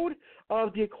episode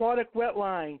of the Aquatic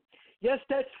Wetline. Yes,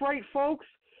 that's right, folks.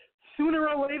 Sooner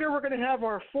or later, we're going to have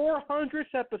our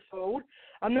 400th episode.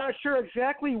 I'm not sure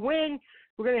exactly when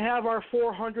we're going to have our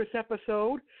 400th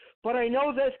episode, but I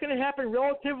know that it's going to happen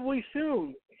relatively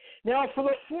soon. Now, for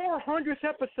the 400th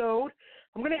episode,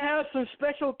 I'm going to have some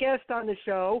special guests on the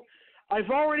show.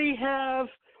 I've already have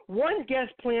one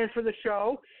guest planned for the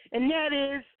show, and that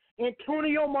is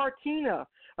Antonio Martina,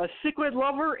 a cichlid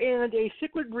lover and a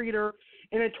cichlid breeder.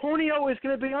 And Antonio is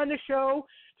going to be on the show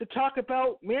to talk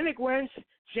about Manigwent's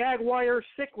jaguar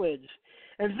cichlids.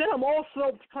 And then I'm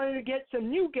also trying to get some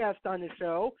new guests on the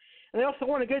show. And I also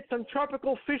want to get some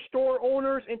tropical fish store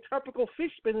owners and tropical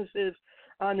fish businesses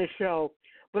on the show.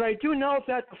 But I do know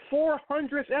that the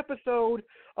 400th episode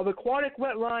of Aquatic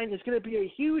Wetline is going to be a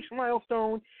huge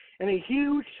milestone and a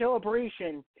huge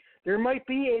celebration. There might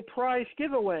be a prize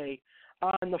giveaway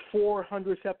on the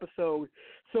 400th episode.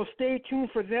 So stay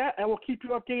tuned for that. I will keep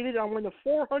you updated on when the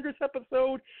 400th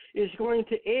episode is going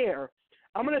to air.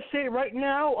 I'm going to say right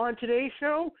now on today's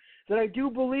show that I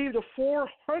do believe the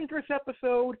 400th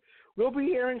episode will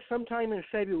be airing sometime in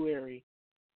February.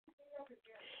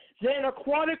 Then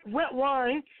Aquatic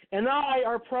Wetline and I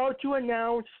are proud to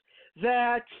announce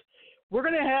that we're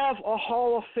going to have a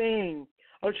Hall of Fame,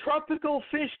 a Tropical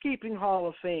Fish Keeping Hall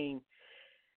of Fame.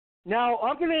 Now,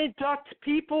 I'm going to induct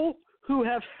people who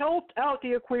have helped out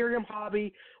the aquarium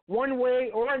hobby one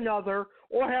way or another,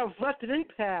 or have left an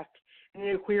impact in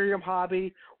the aquarium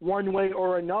hobby one way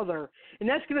or another. And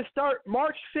that's going to start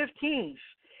March 15th.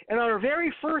 And our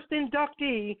very first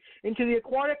inductee into the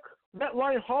Aquatic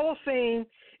Wetline Hall of Fame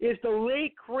is the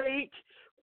late, great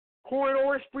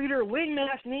Corydoras breeder Lynn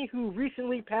Masney, who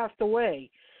recently passed away.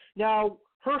 Now,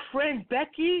 her friend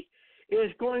Becky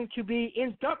is going to be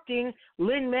inducting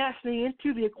Lynn Masney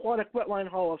into the Aquatic Wetline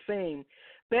Hall of Fame.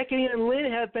 Becky and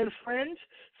Lynn have been friends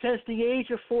since the age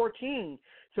of 14,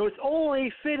 so it's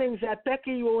only fitting that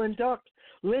Becky will induct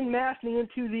Lynn Masney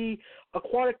into the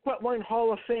Aquatic Wetline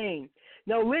Hall of Fame.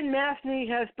 Now, Lynn Masney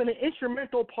has been an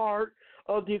instrumental part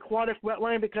of the Aquatic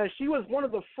Wetline because she was one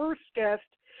of the first guests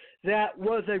that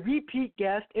was a repeat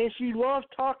guest, and she loves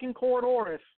talking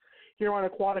Corydoras here on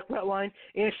Aquatic Wetline,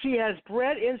 and she has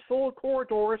bred and sold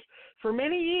Corydoras for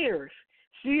many years.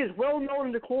 She is well known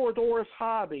in the Corydoras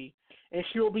hobby, and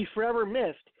she will be forever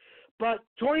missed. But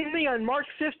join me on March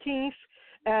 15th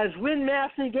as Lynn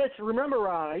Masney gets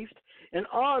memorized and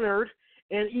honored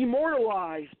and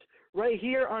immortalized right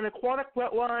here on Aquatic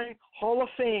Wetline Hall of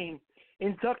Fame,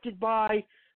 inducted by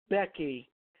Becky.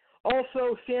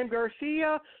 Also, Sam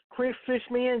Garcia, Chris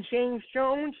Fishman, James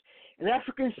Jones, and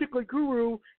African Cichlid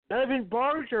Guru Evan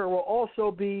Barger will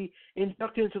also be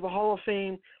inducted into the Hall of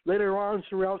Fame later on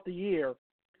throughout the year.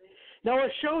 Now, a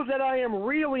show that I am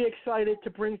really excited to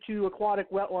bring to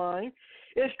Aquatic Wetline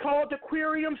is called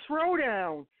Aquarium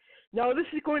Throwdown. Now, this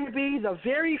is going to be the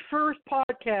very first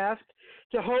podcast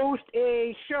to host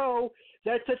a show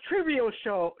that's a trivia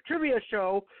show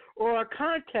or a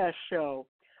contest show.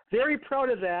 Very proud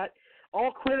of that.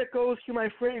 All credit goes to my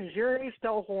friend Jeremy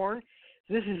Stellhorn.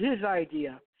 This is his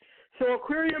idea. So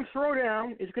Aquarium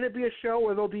Throwdown is going to be a show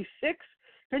where there'll be 6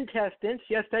 contestants.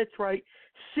 Yes, that's right,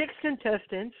 6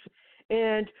 contestants.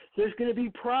 And there's going to be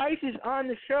prizes on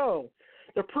the show.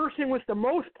 The person with the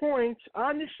most points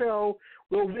on the show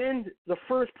will win the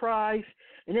first prize.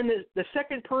 And then the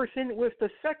second person with the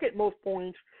second most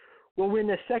points will win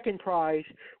the second prize,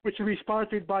 which will be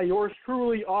sponsored by yours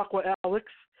truly, Aqua Alex.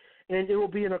 And it will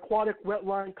be an Aquatic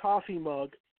Wetline coffee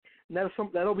mug. And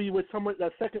that'll be with someone,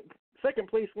 the second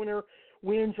place winner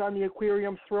wins on the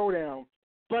Aquarium Throwdown.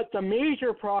 But the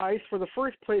major prize for the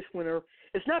first place winner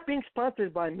is not being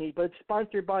sponsored by me, but it's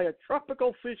sponsored by a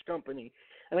tropical fish company.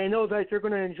 And I know that you're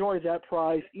going to enjoy that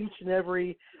prize each and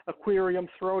every Aquarium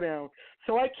Throwdown.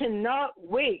 So I cannot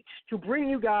wait to bring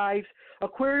you guys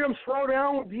Aquarium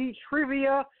Throwdown, the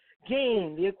trivia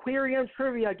game, the Aquarium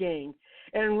trivia game.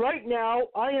 And right now,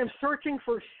 I am searching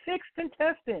for 6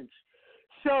 contestants.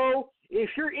 So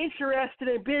if you're interested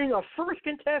in being a first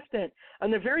contestant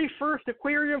on the very first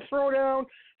Aquarium Throwdown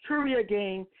trivia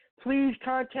game, please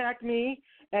contact me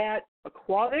at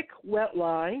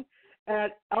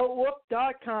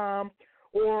aquaticwetline@outlook.com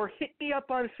or hit me up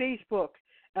on Facebook,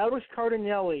 Alex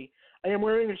Cardinelli. I am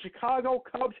wearing a Chicago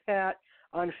Cubs hat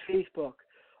on Facebook.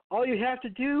 All you have to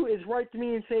do is write to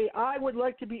me and say, I would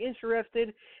like to be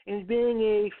interested in being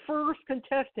a first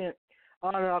contestant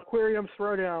on an Aquarium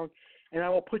Throwdown, and I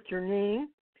will put your name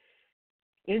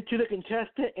into the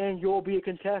contestant, and you'll be a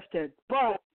contestant.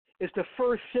 But it's the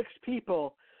first 6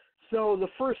 people. So the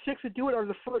first 6 to do it are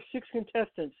the first 6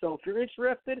 contestants. So if you're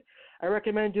interested, I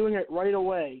recommend doing it right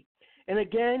away. And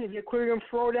again, the Aquarium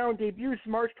Throwdown debuts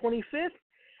March 25th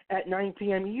at 9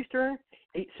 p.m. Eastern,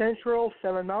 8 Central,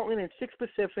 7 Mountain, and 6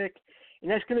 Pacific. And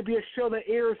that's going to be a show that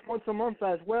airs once a month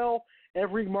as well,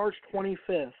 every March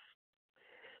 25th.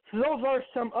 So those are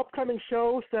some upcoming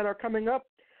shows that are coming up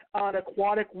on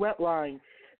Aquatic Wetline.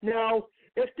 Now,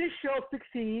 if this show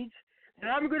succeeds, then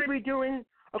I'm going to be doing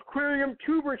aquarium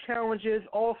tuber challenges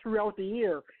all throughout the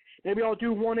year. Maybe I'll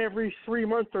do one every 3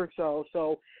 months or so.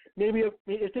 So maybe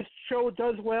if this show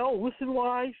does well,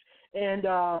 listen-wise and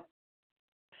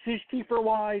fish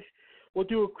keeper-wise, we'll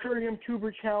do aquarium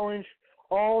tuber challenge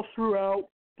all throughout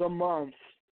the month.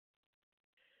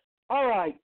 All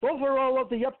right. Those are all of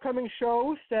the upcoming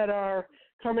shows that are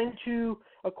coming to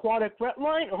Aquatic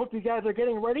Wetline. I hope you guys are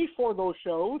getting ready for those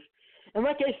shows. And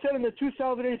like I said in the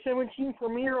 2017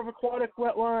 premiere of Aquatic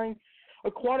Wetline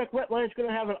is going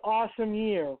to have an awesome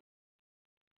year.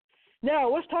 Now,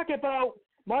 let's talk about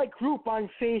my group on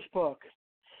Facebook.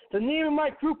 The name of my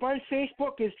group on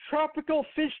Facebook is Tropical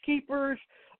Fish Keepers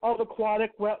of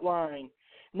Aquatic Wetline.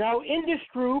 Now, in this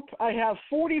group, I have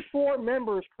 44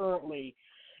 members currently.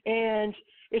 And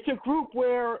it's a group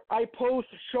where I post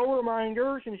show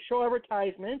reminders and show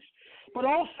advertisements, but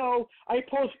also I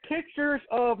post pictures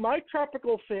of my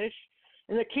tropical fish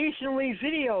and occasionally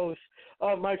videos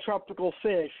of my tropical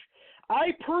fish.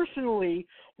 I personally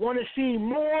want to see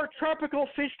more tropical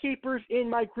fish keepers in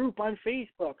my group on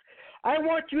Facebook. I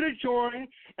want you to join,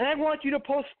 and I want you to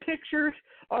post pictures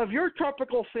of your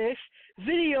tropical fish,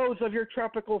 videos of your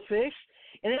tropical fish,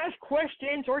 and ask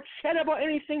questions or chat about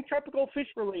anything tropical fish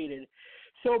related.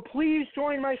 So please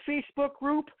join my Facebook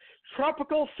group,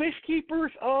 Tropical Fish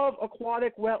Keepers of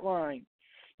Aquatic Wetline.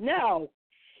 Now,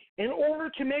 in order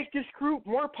to make this group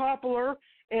more popular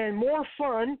and more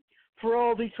fun for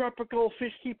all the tropical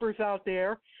fish keepers out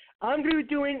there, I'm going to be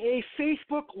doing a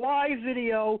Facebook Live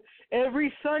video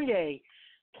every Sunday,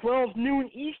 12 noon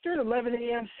Eastern, 11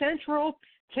 a.m. Central,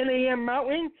 10 a.m.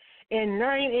 Mountain, and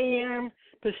 9 a.m.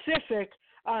 Pacific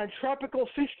on Tropical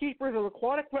Fish Keepers of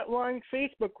Aquatic Wetline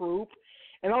Facebook group,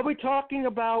 and I'll be talking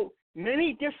about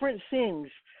many different things.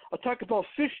 I'll talk about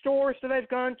fish stores that I've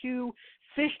gone to,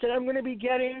 fish that I'm going to be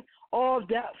getting, all of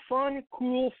that fun,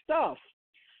 cool stuff.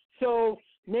 So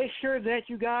make sure that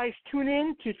you guys tune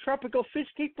in to Tropical Fish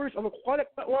Keepers of Aquatic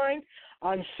Wetline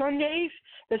on Sundays.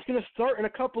 That's going to start in a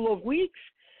couple of weeks.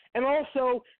 And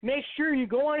also, make sure you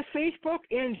go on Facebook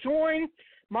and join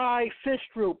my fish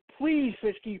group. Please,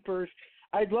 fish keepers,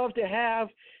 I'd love to have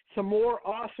some more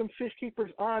awesome fish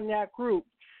keepers on that group.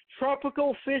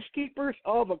 Tropical Fish Keepers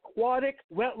of Aquatic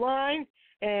Wetline,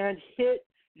 and hit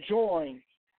join.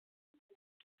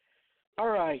 All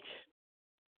right.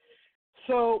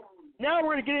 So now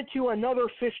we're going to get into another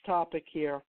fish topic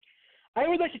here. I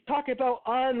would like to talk about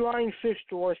online fish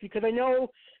stores because I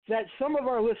know that some of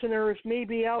our listeners may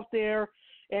be out there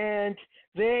and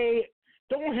they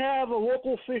don't have a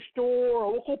local fish store or a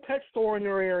local pet store in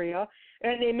their area,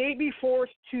 and they may be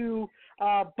forced to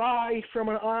buy from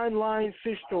an online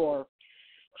fish store.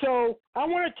 So I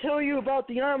want to tell you about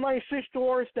the online fish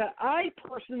stores that I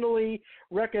personally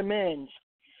recommend.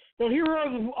 Now, here are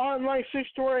the online fish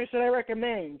stores that I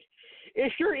recommend.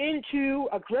 If you're into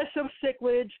aggressive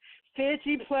cichlids,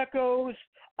 fancy plecos,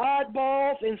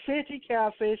 oddballs, and fancy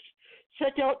catfish,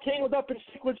 check out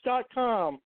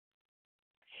tangledupincichlids.com.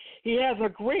 He has a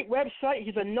great website.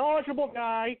 He's a knowledgeable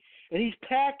guy, and he's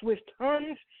packed with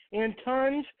tons and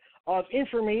tons of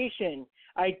information.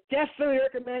 I definitely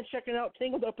recommend checking out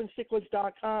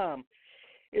tangledupincichlids.com.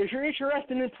 If you're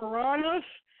interested in piranhas,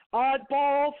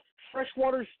 oddballs,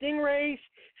 freshwater stingrays,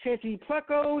 fancy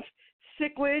plecos,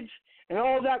 cichlids, and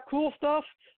all that cool stuff,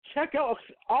 check out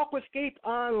Aquascape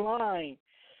online.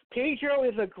 Pedro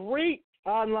is a great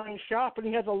online shop, and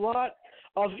he has a lot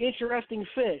of interesting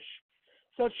fish.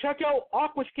 So check out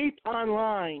Aquascape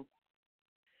online.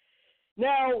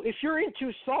 Now, if you're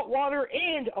into saltwater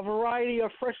and a variety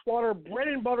of freshwater bread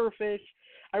and butter fish,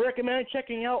 I recommend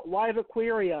checking out Live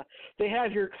Aquaria. They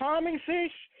have your common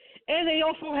fish, and they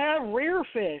also have rare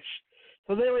fish.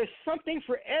 So there is something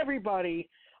for everybody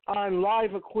on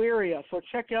Live Aquaria. So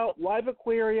check out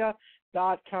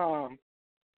liveaquaria.com.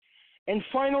 And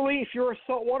finally, if you're a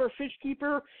saltwater fish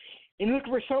keeper and you're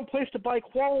looking for some place to buy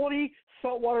quality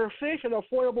saltwater fish at an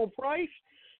affordable price,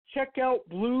 check out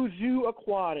Blue Zoo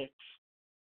Aquatics.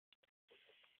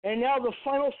 And now the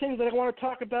final thing that I want to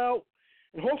talk about,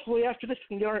 and hopefully after this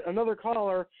we can get another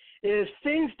caller, is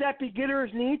things that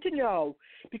beginners need to know,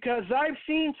 because I've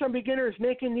seen some beginners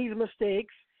making these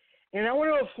mistakes, and I want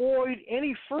to avoid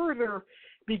any further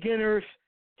beginners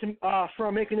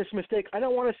from making this mistake. I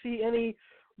don't want to see any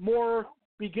more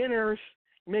beginners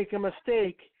make a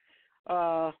mistake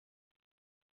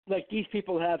like these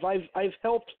people have. I've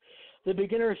helped the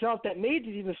beginners out that made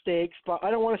these mistakes, but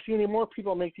I don't want to see any more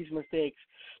people make these mistakes.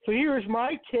 So here's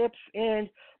my tips and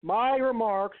my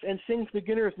remarks and things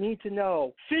beginners need to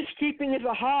know. Fish keeping is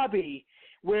a hobby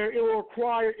where it will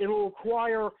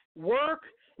require work,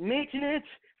 maintenance,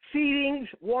 feedings,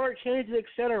 water changes,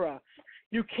 etc.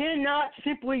 You cannot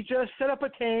simply just set up a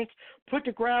tank, put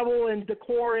the gravel and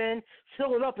decor in,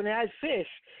 fill it up, and add fish.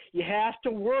 You have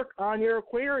to work on your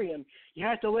aquarium. You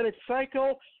have to let it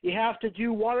cycle. You have to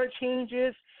do water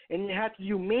changes, and you have to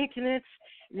do maintenance,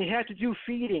 and you have to do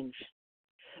feedings.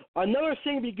 Another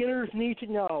thing beginners need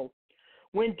to know,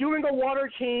 when doing a water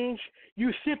change,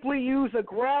 you simply use a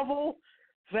gravel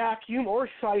vacuum or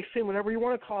siphon, whatever you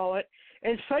want to call it,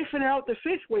 and siphon out the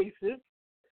fish wastes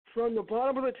from the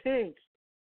bottom of the tank,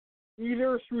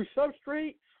 either through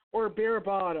substrate or bare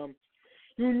bottom.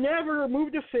 You never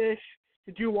remove the fish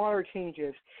to do water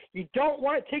changes. You don't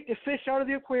want to take the fish out of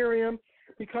the aquarium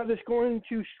because it's going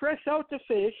to stress out the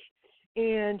fish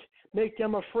and make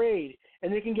them afraid,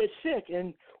 and they can get sick.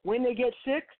 And when they get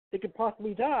sick, they can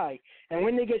possibly die. And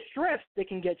when they get stressed, they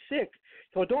can get sick.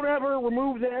 So don't ever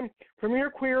remove them from your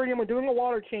aquarium when doing a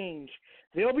water change.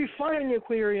 They'll be fine in the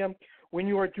aquarium when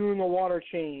you are doing a water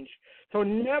change. So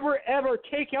never, ever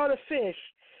take out a fish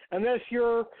unless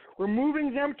you're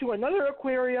removing them to another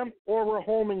aquarium or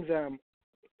rehoming them.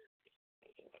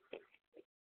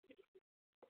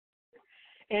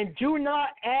 And do not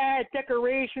add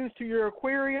decorations to your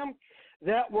aquarium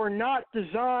that were not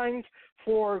designed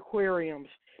for aquariums,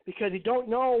 because you don't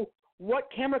know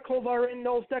what chemicals are in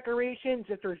those decorations,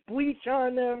 if there's bleach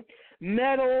on them,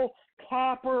 metal,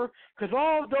 copper, because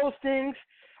all of those things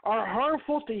are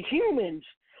harmful to humans,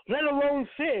 let alone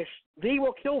fish. They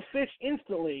will kill fish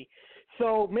instantly.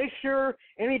 So make sure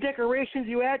any decorations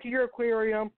you add to your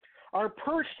aquarium are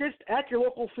purchased at your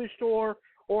local fish store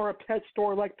or a pet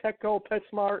store like Petco,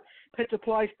 PetSmart, Pet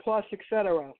Supplies Plus,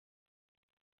 etc.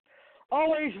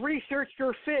 Always research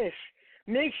your fish.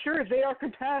 Make sure they are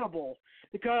compatible,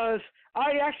 because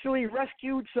I actually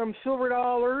rescued some silver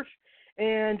dollars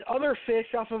and other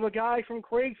fish off of a guy from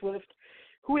Craigslist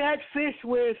who had fish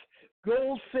with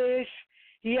goldfish.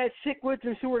 He had cichlids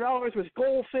and silver dollars with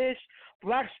goldfish,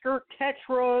 black skirt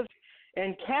tetras,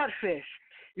 and catfish.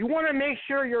 You want to make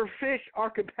sure your fish are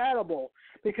compatible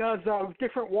because of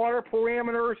different water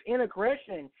parameters and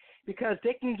aggression, because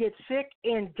they can get sick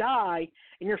and die,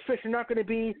 and your fish are not going to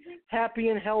be happy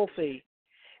and healthy.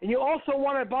 And you also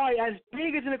want to buy as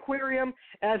big as an aquarium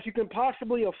as you can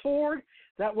possibly afford.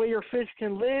 That way your fish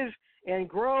can live and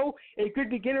grow. A good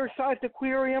beginner-sized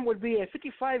aquarium would be a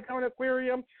 55-gallon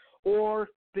aquarium or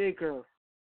bigger.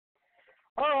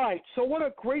 All right, so what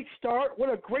a great start. What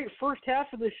a great first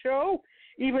half of the show,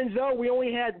 even though we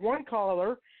only had one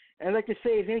caller. I'd like to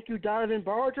say thank you, Donovan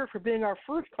Barger, for being our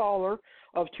first caller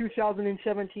of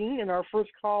 2017 and our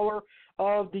first caller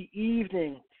of the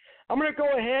evening. I'm going to go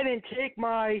ahead and take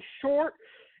my short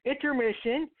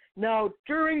intermission. Now,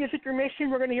 during this intermission,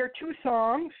 we're going to hear two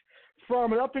songs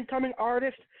from an up-and-coming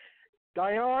artist,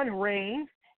 Diane Rain.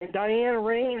 And Diane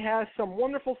Rain has some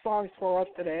wonderful songs for us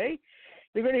today.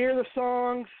 You're going to hear the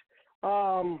songs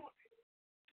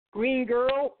Green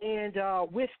Girl and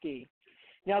Whiskey.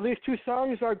 Now, these two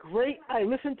songs are great. I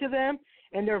listened to them,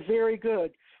 and they're very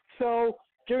good. So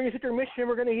during this intermission,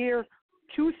 we're going to hear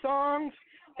two songs,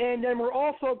 and then we're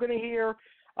also going to hear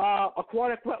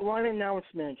Aquatic Wetline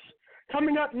announcements.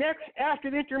 Coming up next after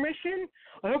the intermission,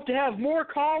 I hope to have more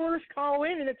callers call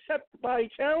in and accept my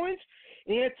challenge,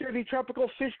 answer the tropical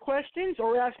fish questions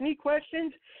or ask me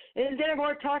questions, and then I'm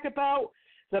going to talk about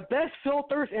the best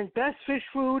filters and best fish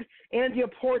food and the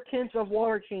importance of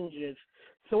water changes.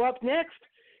 So up next,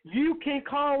 you can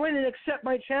call in and accept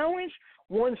my challenge,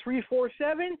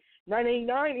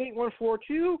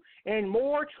 1-347-989-8142, and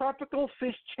more tropical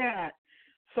fish chat.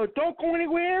 So don't go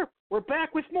anywhere. We're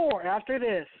back with more after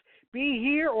this. Be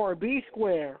here or be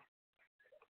square.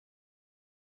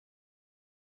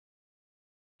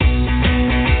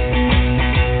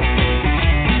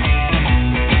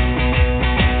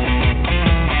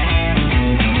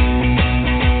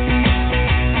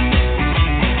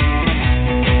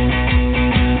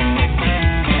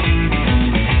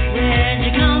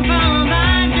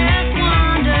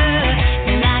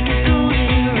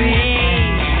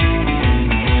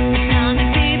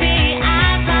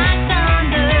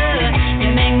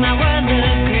 My world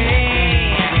look great.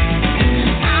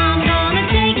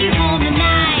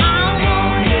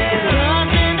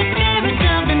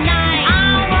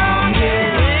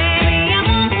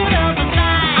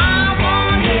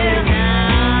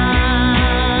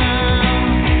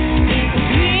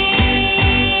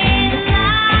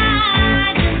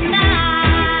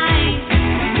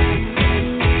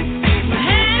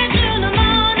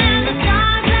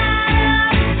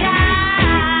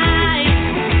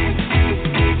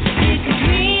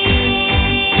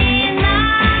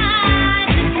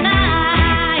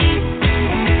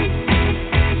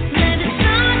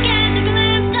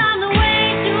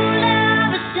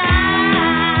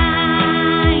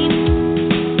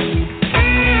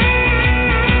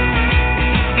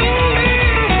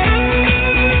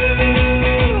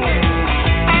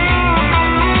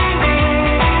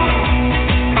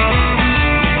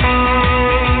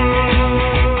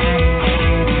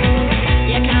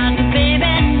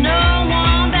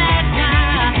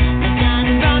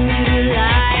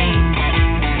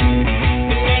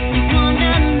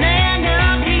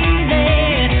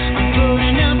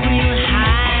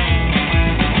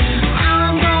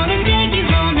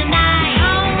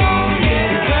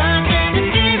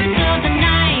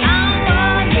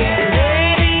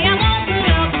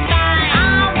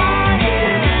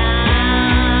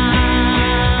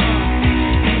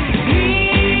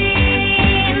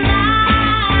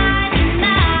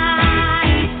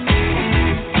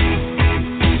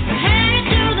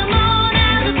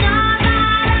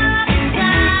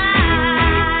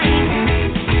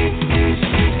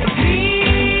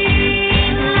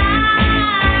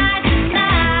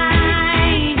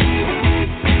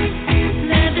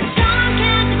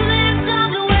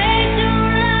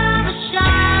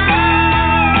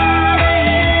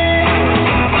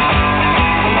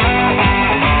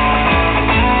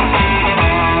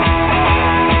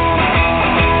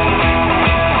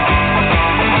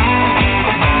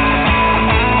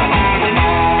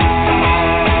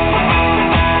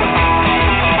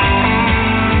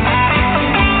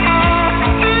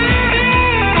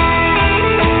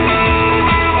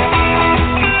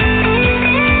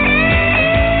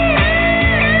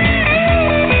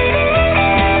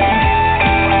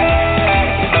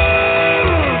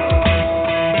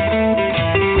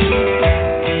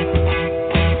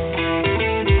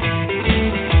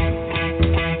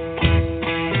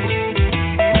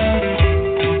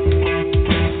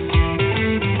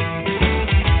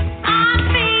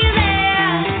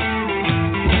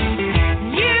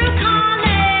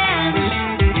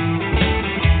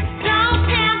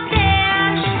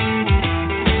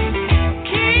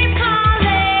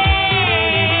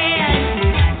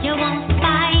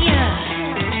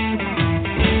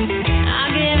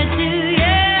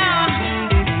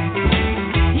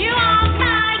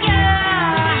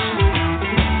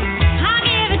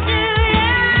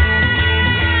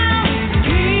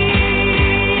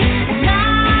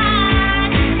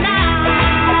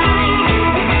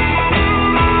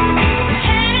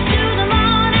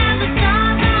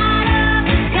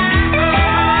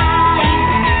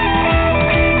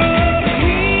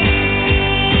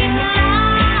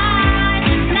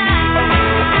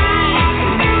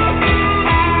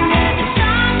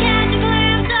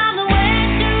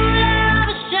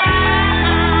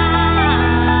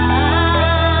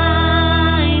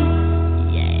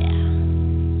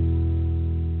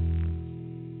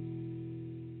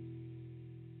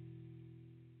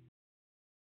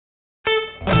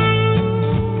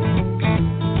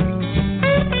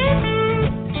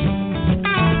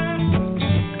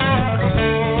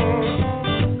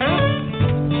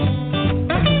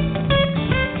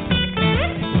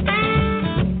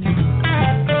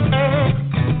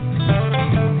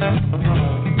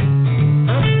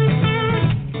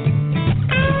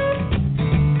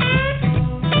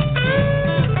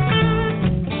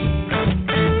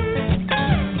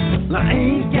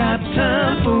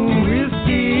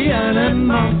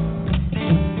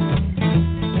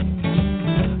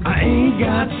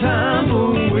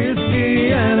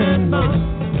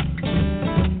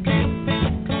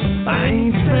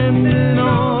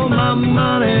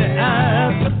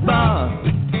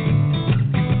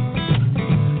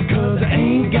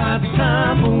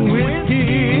 time for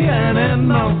whiskey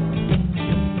anymore.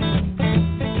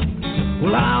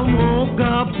 Well, I woke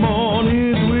up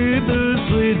mornings with a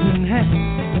sweating hat.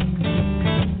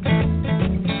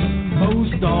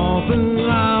 Most often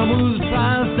I was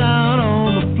passed out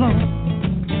on the floor.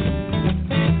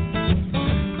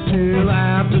 Till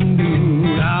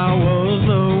afternoon I was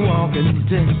a walking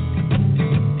dead.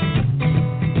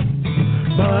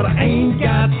 But I ain't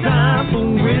got time for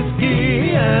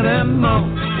whiskey anymore.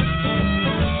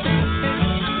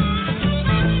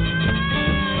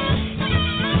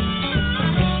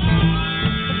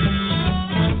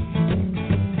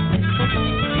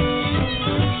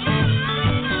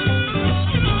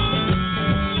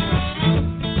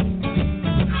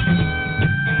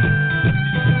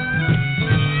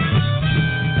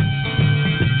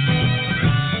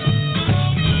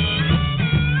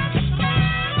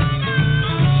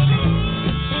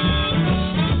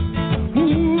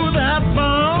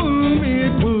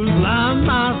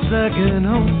 Second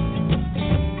home.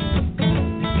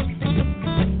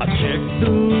 I checked the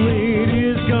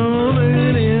ladies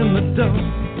coming in the door.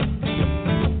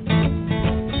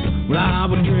 Well, I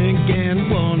would drink and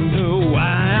wonder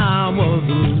why I was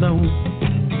alone.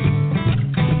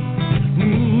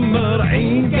 But I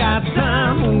ain't got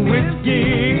time for whiskey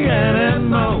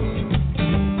anymore.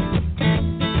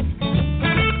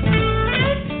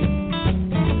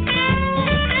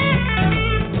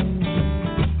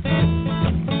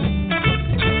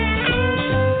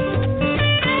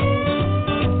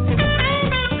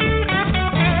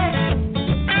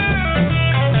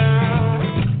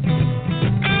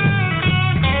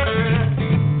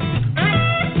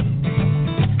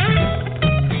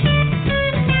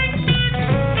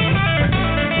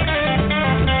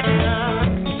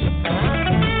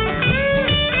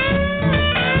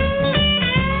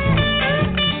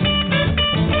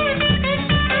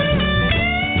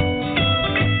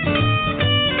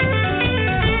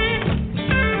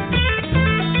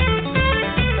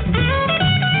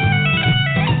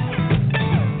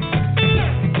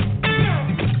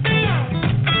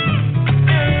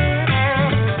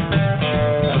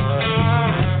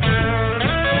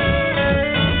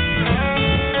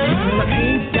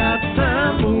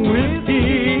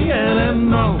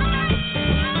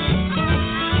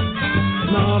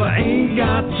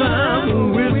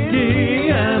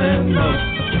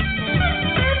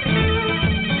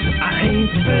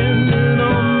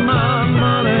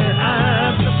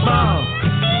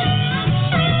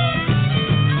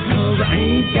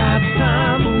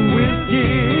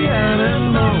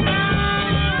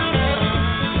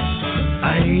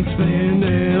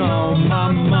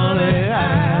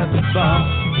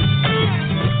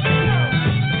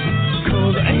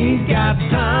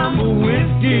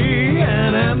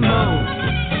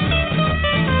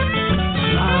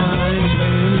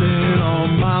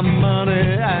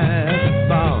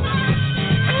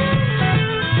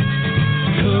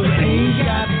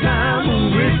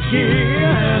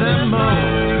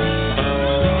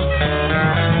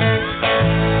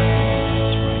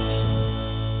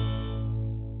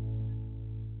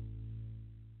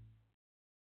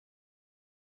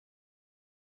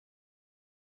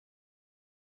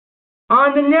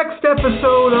 On the next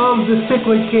episode of The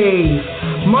Cichlid Cave,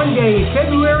 Monday,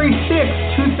 February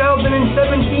 6,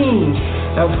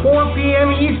 2017, at 4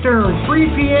 p.m. Eastern,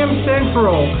 3 p.m.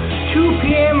 Central, 2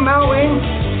 p.m. Mountain,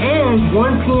 and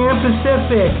 1 p.m.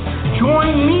 Pacific.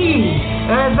 Join me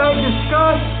as I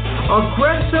discuss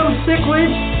aggressive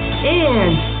cichlids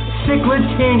and cichlid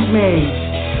tank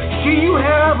mates. Do you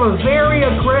have a very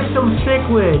aggressive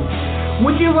cichlid?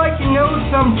 Would you like to know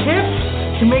some tips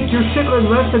to make your cichlid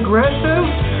less aggressive?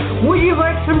 Would you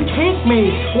like some tank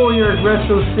mates for your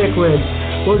aggressive cichlid?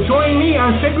 Well, join me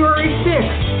on February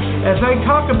 6th as I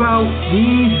talk about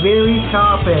these very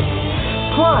topics.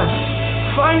 Plus,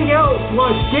 find out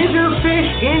what dizerfish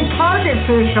and target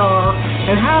fish are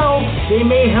and how they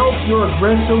may help your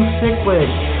aggressive cichlid.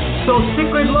 So,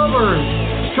 cichlid lovers,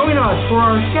 join us for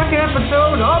our second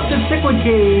episode of The Cichlid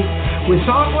Cave with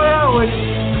Aqua Alex,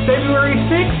 February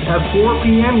 6th at 4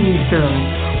 p.m. Eastern.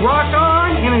 Rock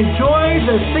on and enjoy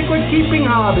the cichlid keeping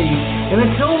hobby. And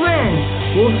until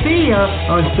then, we'll see ya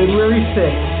on February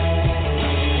 6th.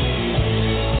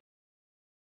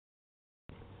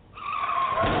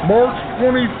 March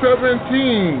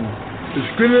 2017 is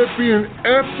going to be an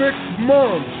epic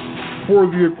month for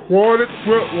the Aquatic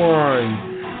Wetline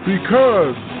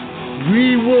because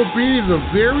we will be the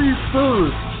very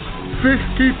first fish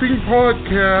keeping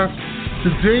podcast to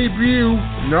debut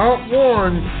not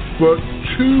one, but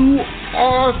two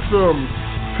awesome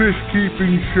fish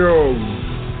keeping shows.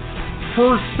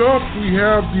 First up, we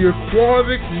have the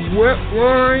Aquatic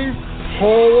Wetline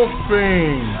Hall of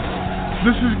Fame.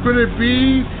 This is going to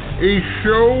be a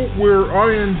show where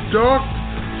I induct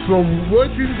some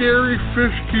legendary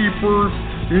fish keepers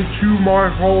into my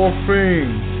Hall of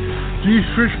Fame. These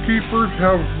fish keepers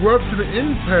have left an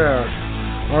impact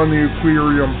on the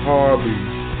aquarium hobby.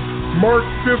 March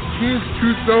 15th,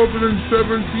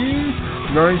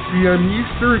 2017, 9 p.m.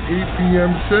 Eastern, 8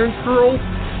 p.m. Central,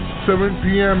 7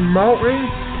 p.m. Mountain,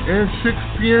 and 6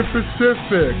 p.m.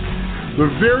 Pacific. The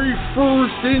very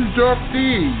first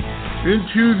inductee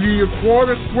into the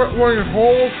Aquatic Wetline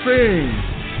Hall of Fame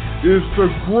is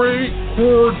the great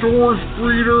Corridors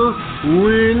breeder,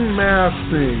 Lynn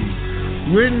Mastney.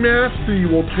 Lynn Mastney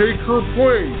will take her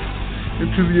place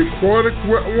into the Aquatic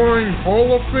Wetline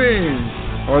Hall of Fame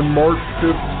on March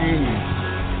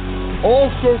 15th.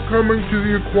 Also coming to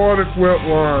the Aquatic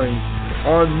Wetline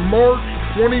on March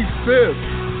 25th,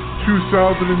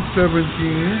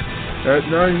 2017, at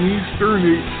 9 Eastern,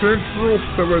 8 Central,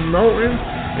 7 Mountain,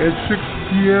 and 6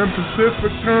 p.m. Pacific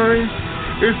Time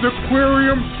is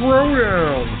Aquarium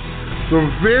Throwdown, the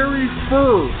very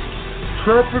first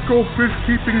tropical fish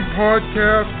keeping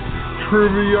podcast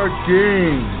trivia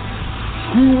game.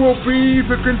 Who will be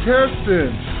the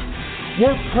contestants?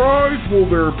 What prize will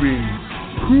there be?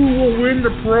 Who will win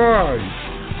the prize?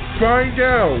 Find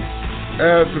out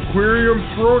as Aquarium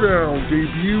Throwdown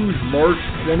debuts March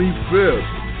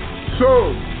 25th.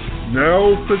 So,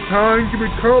 now's the time to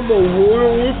become a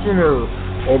loyal listener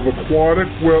of Aquatic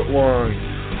Wetline.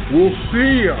 We'll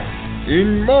see ya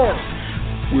in March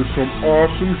with some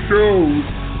awesome shows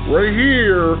right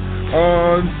here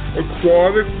on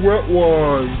Aquatic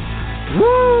Wetline.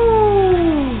 Woo!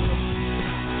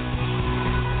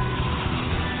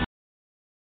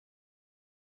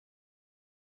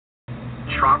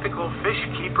 Tropical fish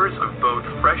keepers of both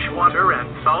freshwater and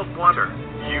saltwater.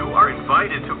 You are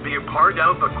invited to be a part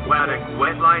of Aquatic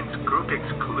Wetline's group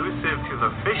exclusive to the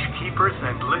fish keepers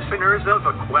and listeners of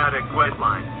Aquatic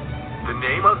Wetline. The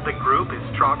name of the group is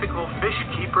Tropical Fish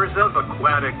Keepers of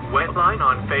Aquatic Wetline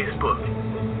on Facebook.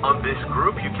 On this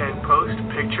group you can post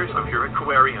pictures of your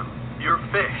aquarium, your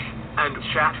fish, and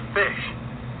chat fish.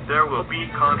 There will be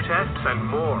contests and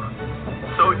more.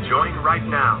 So join right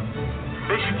now.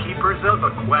 Fish Keepers of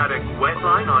Aquatic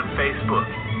Wetline on Facebook.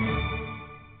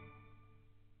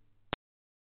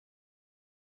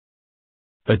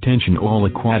 Attention all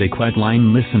Aquatic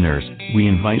Wetline listeners, we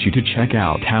invite you to check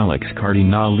out Alex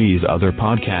Cardinale's other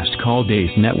podcast called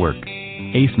Ace Network.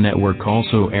 Ace Network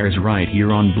also airs right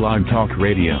here on Blog Talk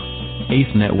Radio.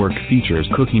 Ace Network features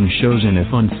cooking shows in a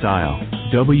fun style,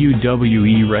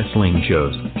 WWE wrestling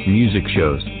shows, music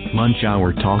shows, lunch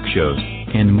hour talk shows,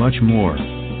 and much more.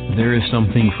 There is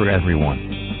something for everyone.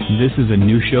 This is a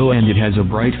new show and it has a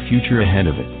bright future ahead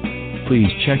of it.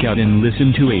 Please check out and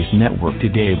listen to Ace Network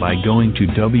today by going to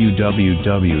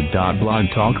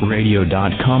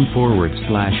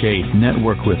www.blogtalkradio.com/Ace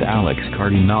Network with Alex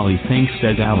Cardinale. Thanks,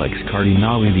 says Alex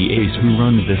Cardinale, the ace who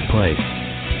runs this place.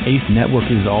 Ace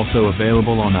Network is also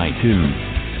available on iTunes,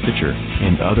 Stitcher,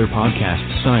 and other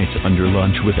podcast sites under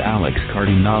Lunch with Alex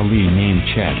Cardinale name.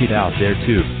 Check it out there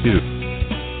too.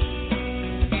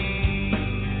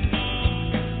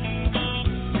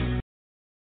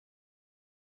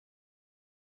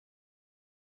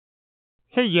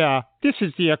 Hey, this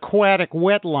is the Aquatic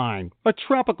Wetline, a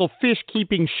tropical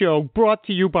fish-keeping show brought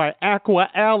to you by Aqua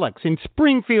Alex in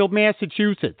Springfield,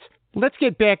 Massachusetts. Let's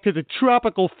get back to the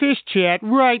tropical fish chat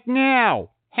right now.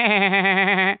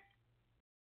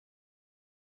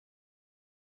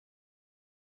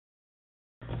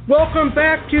 Welcome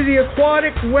back to the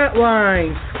Aquatic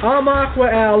Wetline. I'm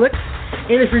Aqua Alex,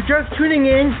 and if you're just tuning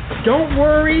in, don't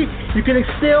worry, you can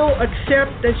still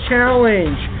accept the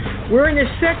challenge. We're in the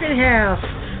second half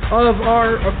of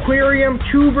our Aquarium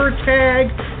Tuber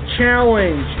Tag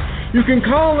Challenge. You can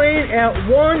call in at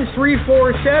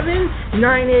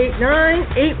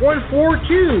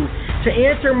 1-347-989-8142 to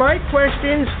answer my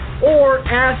questions or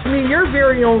ask me your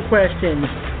very own questions.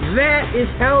 That is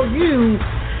how you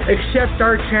accept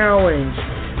our challenge.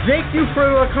 Thank you for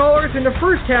the callers in the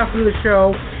first half of the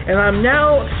show, and I'm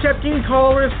now accepting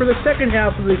callers for the second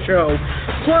half of the show.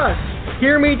 Plus,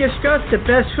 hear me discuss the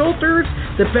best filters,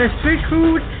 the best fish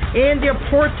food, and the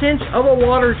importance of a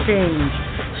water change.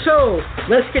 So,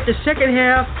 let's get the second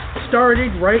half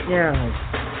started right now.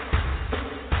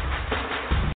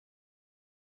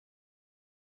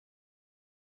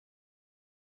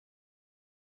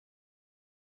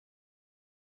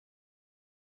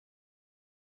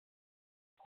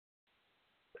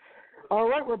 All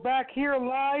right, we're back here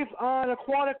live on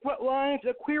Aquatic Wetline's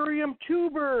Aquarium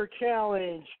Tuber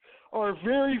Challenge, our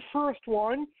very first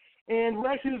one. and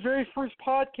we're actually the very first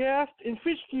podcast in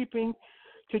fish keeping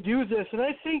to do this. And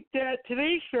I think that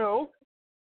today's show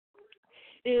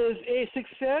is a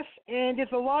success, and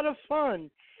it's a lot of fun,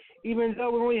 even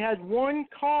though we only had one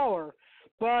caller.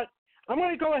 But I'm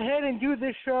going to go ahead and do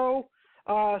this show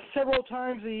several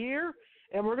times a year,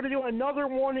 and we're going to do another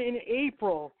one in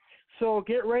April. So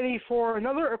get ready for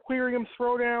another Aquarium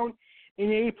Throwdown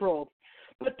in April.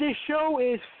 But this show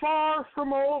is far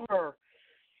from over.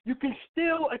 You can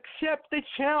still accept the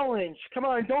challenge. Come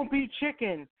on, don't be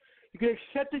chicken. You can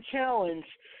accept the challenge.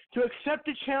 To accept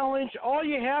the challenge, all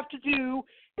you have to do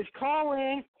is call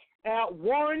in at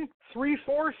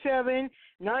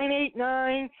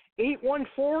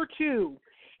 1-347-989-8142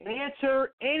 and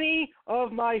answer any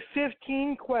of my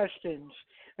 15 questions.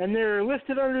 And they're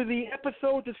listed under the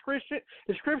episode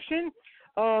description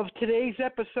of today's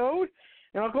episode.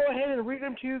 And I'll go ahead and read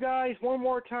them to you guys one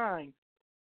more time.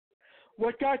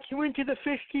 What got you into the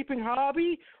fish keeping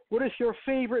hobby? What is your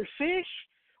favorite fish?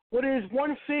 What is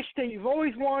one fish that you've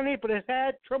always wanted but have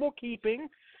had trouble keeping?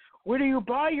 Where do you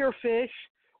buy your fish?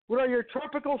 What are your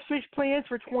tropical fish plans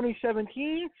for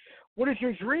 2017? What is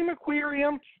your dream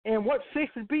aquarium and what fish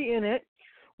would be in it?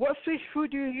 What fish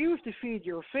food do you use to feed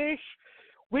your fish?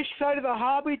 Which side of the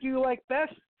hobby do you like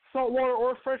best, saltwater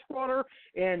or freshwater,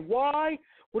 and why?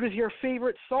 What is your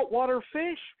favorite saltwater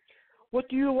fish? What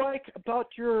do you like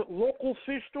about your local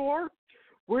fish store?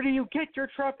 Where do you get your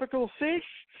tropical fish?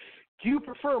 Do you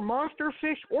prefer monster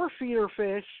fish or feeder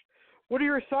fish? What are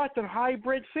your thoughts on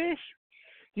hybrid fish?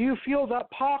 Do you feel that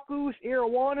pacus,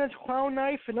 arowanas, clown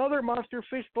knife, and other monster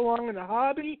fish belong in the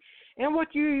hobby? And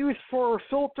what do you use for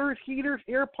filters, heaters,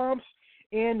 air pumps,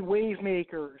 and wave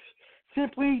makers?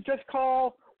 Simply just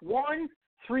call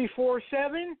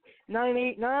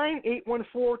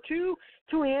 1-347-989-8142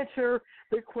 to answer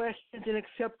the questions and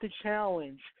accept the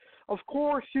challenge. Of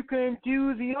course, you can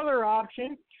do the other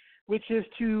option, which is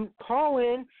to call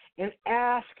in and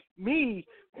ask me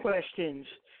questions.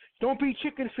 Don't be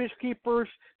chicken fish keepers.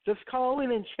 Just call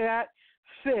in and chat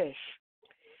fish.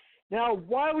 Now,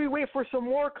 while we wait for some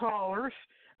more callers,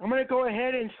 I'm going to go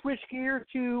ahead and switch gear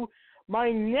to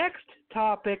my next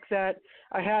topic that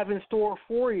I have in store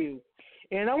for you.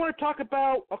 And I want to talk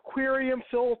about aquarium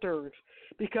filters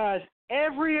because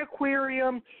every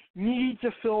aquarium needs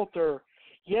a filter.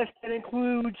 Yes, that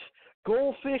includes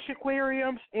goldfish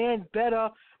aquariums and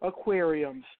betta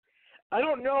aquariums. I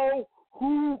don't know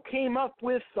who came up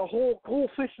with the whole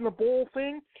goldfish in a bowl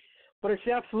thing, but it's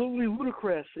absolutely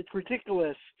ludicrous. It's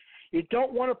ridiculous. You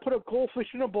don't want to put a goldfish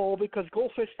in a bowl because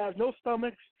goldfish have no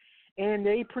stomachs and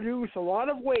they produce a lot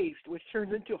of waste, which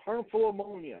turns into harmful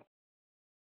ammonia.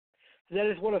 That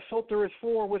is what a filter is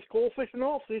for with goldfish and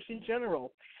all fish in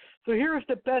general. So here's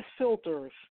the best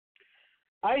filters.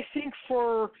 I think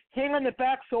for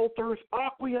hang-on-the-back filters,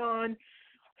 Aquarium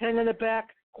hang-on-the-back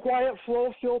quiet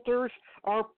flow filters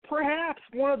are perhaps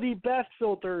one of the best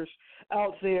filters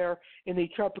out there in the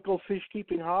tropical fish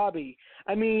keeping hobby.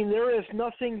 I mean, there is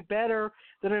nothing better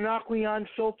than an Aquarium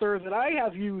filter that I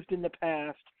have used in the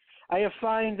past. I have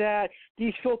found that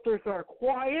these filters are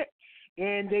quiet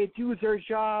and they do their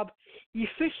job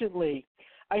efficiently.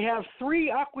 I have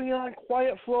 3 Aquarium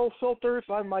quiet flow filters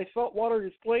on my saltwater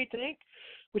display tank,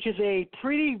 which is a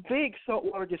pretty big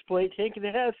saltwater display tank, and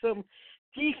it has some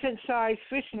decent-sized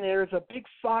fish in there. There's a big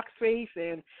fox face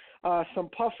and some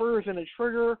puffers and a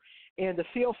trigger and a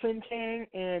sailfin tang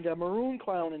and a maroon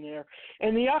clown in there.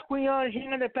 And the Aquarium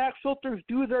hang-on-the-back filters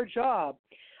do their job.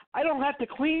 I don't have to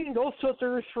clean those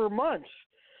filters for months,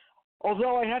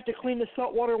 although I have to clean the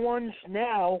saltwater ones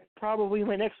now, probably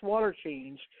my next water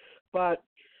change. But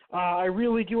I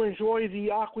really do enjoy the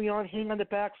Aquarium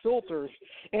hang-on-the-back filters,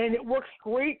 and it works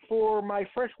great for my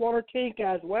freshwater tank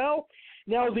as well.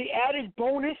 Now, the added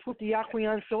bonus with the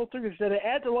Aquarium filter is that it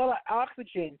adds a lot of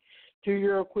oxygen to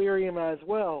your aquarium as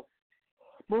well.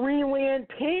 Marineland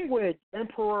Penguin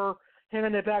Emperor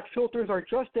hang-on-the-back filters are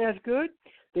just as good.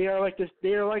 They are like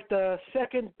the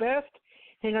second best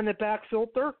hang-on-the-back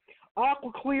filter.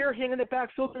 Aqua Clear hang-on-the-back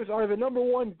filters are the number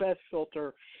 1 best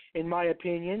filter, in my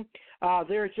opinion.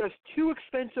 They're just too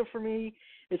expensive for me.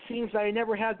 It seems I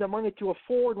never had the money to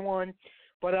afford one,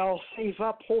 but I'll save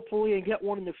up hopefully and get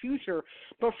one in the future.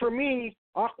 But for me,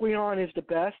 Aquarium is the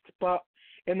best. But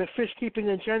in the fish keeping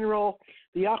in general,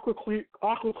 the Aqua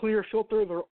Clear filters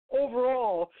are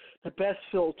overall the best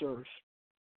filters.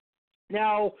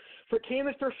 Now, for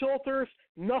canister filters,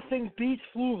 nothing beats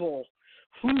Fluval.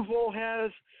 Fluval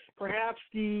has perhaps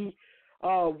the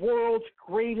world's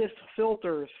greatest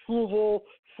filters, Fluval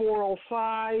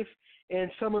 405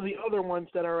 and some of the other ones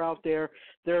that are out there.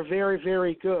 They're very,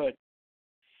 very good.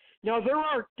 Now, there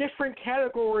are different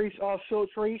categories of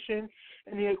filtration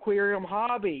in the aquarium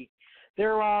hobby.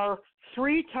 There are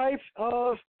 3 types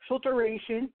of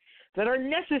filtration that are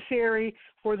necessary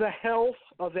for the health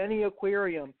of any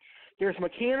aquarium. There's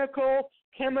mechanical,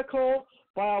 chemical,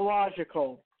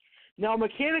 biological. Now,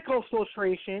 mechanical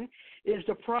filtration is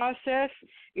the process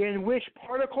in which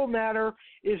particle matter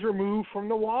is removed from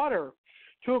the water.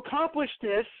 To accomplish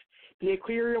this, the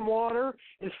aquarium water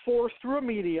is forced through a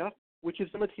media, which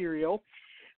is the material,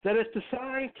 that is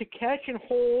designed to catch and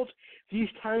hold these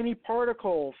tiny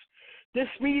particles. This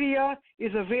media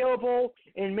is available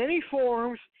in many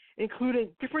forms, including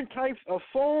different types of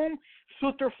foam,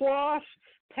 filter floss,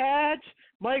 pads,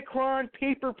 micron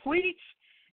paper pleats,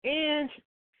 and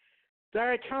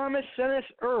diatomaceous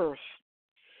earth.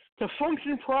 To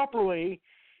function properly,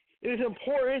 it is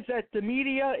important that the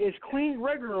media is cleaned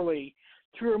regularly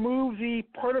to remove the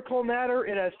particle matter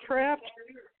it has trapped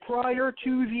prior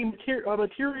to the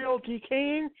material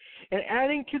decaying and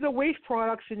adding to the waste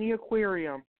products in the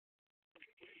aquarium.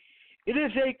 It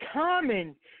is a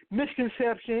common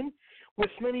misconception with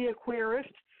many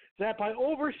aquarists that by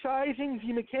oversizing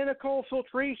the mechanical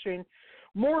filtration,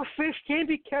 more fish can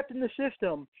be kept in the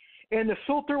system, and the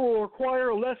filter will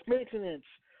require less maintenance.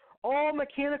 All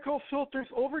mechanical filters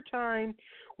over time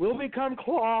will become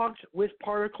clogged with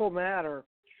particle matter.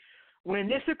 When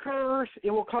this occurs, it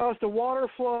will cause the water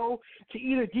flow to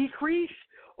either decrease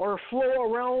or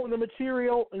flow around the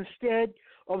material instead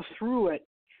of through it.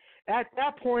 At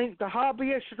that point, the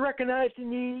hobbyist should recognize the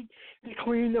need to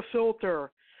clean the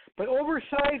filter. By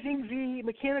oversizing the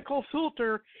mechanical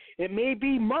filter, it may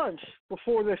be months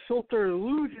before the filter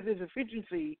loses its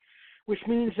efficiency, which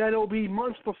means that it will be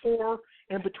months before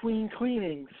and between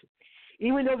cleanings.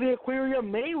 Even though the aquarium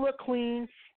may look clean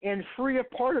and free of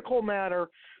particle matter,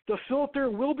 the filter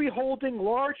will be holding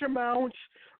large amounts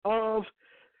of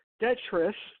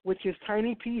detritus, which is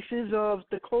tiny pieces of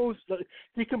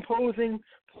decomposing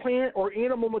plant or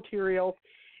animal material,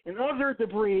 and other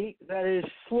debris that is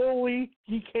slowly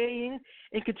decaying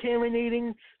and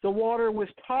contaminating the water with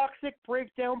toxic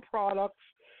breakdown products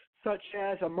such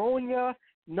as ammonia,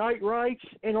 nitrites,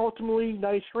 and ultimately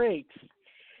nitrates.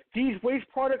 These waste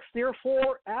products,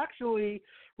 therefore, actually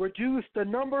reduce the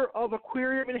number of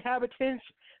aquarium inhabitants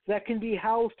that can be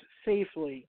housed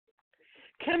safely.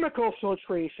 Chemical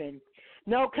filtration.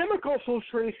 Now, chemical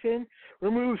filtration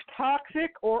removes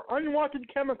toxic or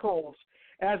unwanted chemicals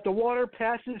as the water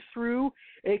passes through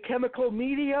a chemical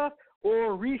media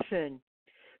or resin.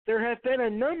 There have been a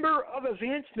number of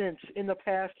advancements in the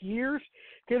past years,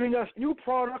 giving us new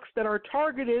products that are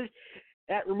targeted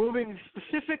at removing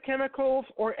specific chemicals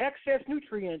or excess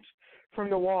nutrients from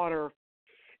the water.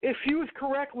 If used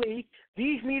correctly,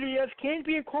 these medias can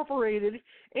be incorporated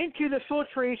into the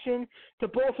filtration to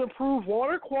both improve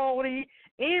water quality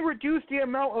and reduce the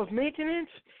amount of maintenance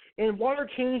and water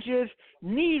changes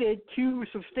needed to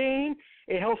sustain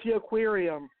a healthy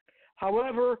aquarium.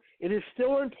 However, it is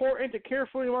still important to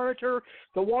carefully monitor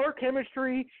the water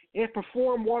chemistry and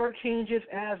perform water changes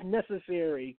as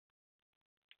necessary.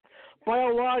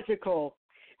 Biological.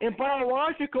 In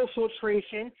biological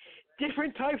filtration,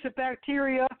 different types of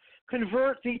bacteria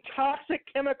convert the toxic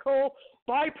chemical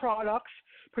byproducts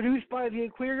produced by the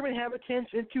aquarium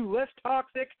inhabitants into less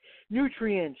toxic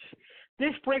nutrients.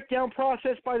 This breakdown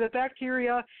process by the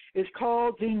bacteria is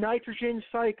called the nitrogen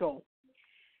cycle.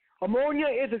 Ammonia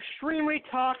is extremely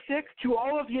toxic to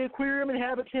all of the aquarium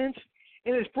inhabitants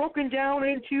and is broken down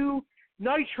into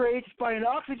nitrates by an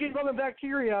oxygen-loving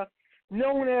bacteria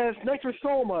known as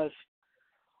nitrosomas.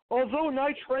 Although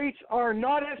nitrates are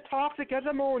not as toxic as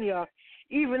ammonia,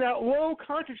 even at low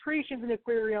concentrations in the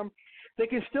aquarium, they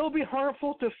can still be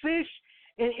harmful to fish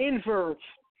and inverts.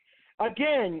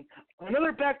 Again,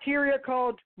 another bacteria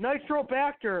called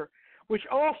Nitrobacter, which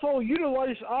also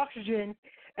utilizes oxygen,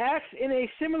 acts in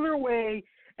a similar way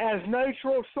as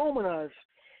nitrosomas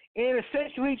and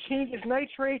essentially changes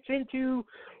nitrates into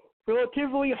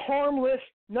relatively harmless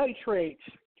nitrates.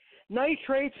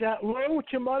 Nitrates at low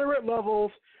to moderate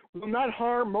levels will not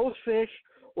harm most fish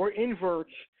or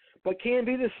inverts, but can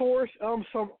be the source of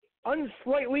some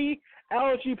unsightly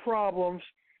algae problems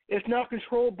if not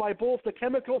controlled by both the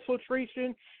chemical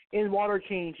filtration and water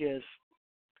changes.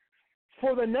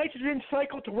 For the nitrogen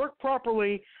cycle to work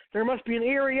properly, there must be an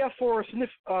area for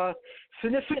a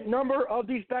significant number of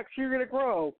these bacteria to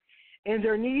grow, and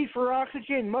their need for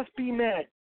oxygen must be met.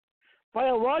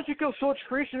 Biological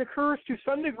filtration occurs to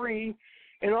some degree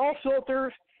in all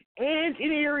filters and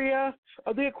in areas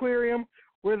of the aquarium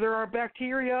where there are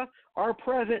bacteria are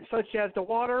present, such as the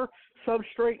water,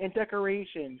 substrate, and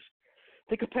decorations.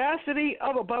 The capacity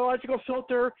of a biological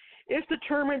filter is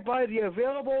determined by the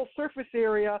available surface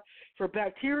area for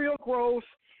bacterial growth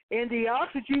and the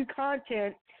oxygen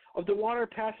content of the water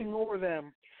passing over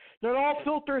them. Not all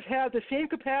filters have the same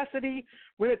capacity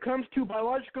when it comes to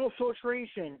biological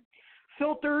filtration.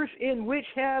 Filters in which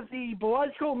have the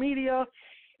biological media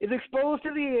is exposed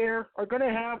to the air are going to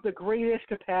have the greatest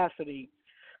capacity.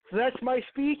 So that's my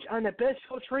speech on the best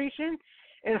filtration,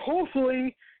 and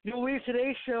hopefully you'll leave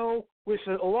today's show with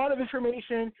a lot of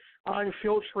information on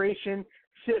filtration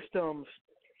systems.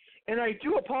 And I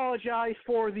do apologize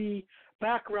for the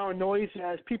background noise,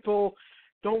 as people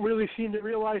don't really seem to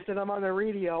realize that I'm on the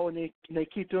radio, and they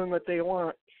keep doing what they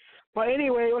want. But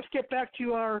anyway, let's get back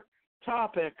to our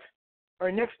topic,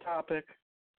 our next topic.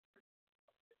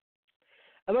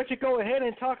 I'd like to go ahead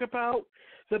and talk about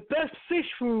the best fish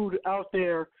food out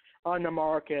there on the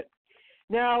market.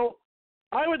 Now,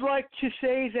 I would like to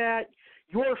say that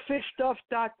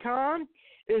yourfishstuff.com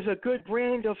is a good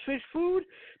brand of fish food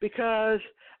because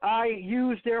I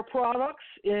use their products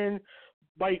in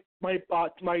my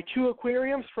two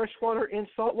aquariums, freshwater and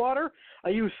saltwater. I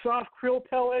use soft krill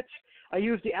pellets. I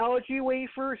use the algae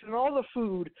wafers and all the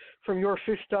food from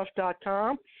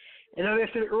yourfishstuff.com. And as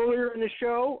I said earlier in the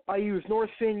show, I use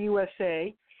Northfin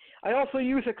USA. I also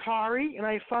use Hikari, and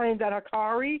I find that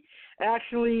Hikari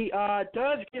actually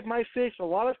does give my fish a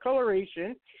lot of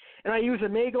coloration. And I use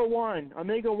Omega 1.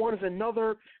 Omega 1 is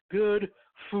another good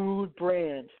food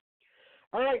brand.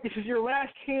 All right, this is your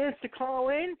last chance to call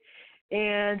in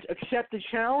and accept the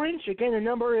challenge. Again, the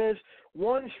number is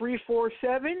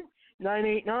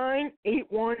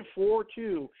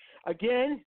 1-347-989-8142.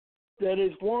 Again, that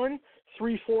is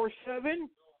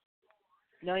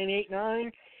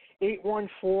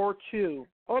 1-347-989-8142.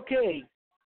 Okay,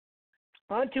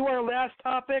 on to our last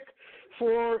topic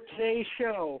for today's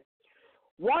show.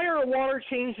 Why are water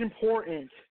changes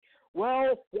important?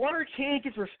 Well, water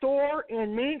changes restore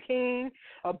and maintain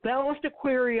a balanced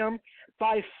aquarium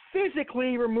by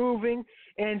physically removing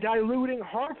and diluting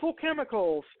harmful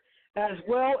chemicals, as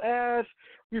well as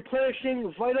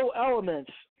replenishing vital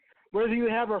elements. Whether you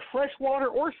have a freshwater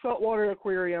or saltwater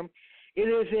aquarium, it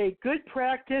is a good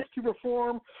practice to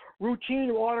perform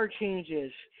routine water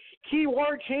changes. Key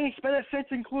water change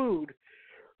benefits include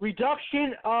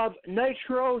reduction of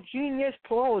nitrogenous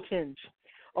pollutants.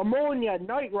 Ammonia,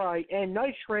 nitrite, and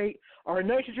nitrate are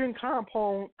nitrogen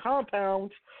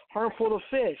compounds harmful to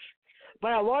fish.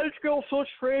 Biological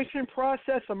filtration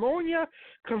process ammonia,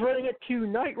 converting it to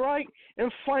nitrite,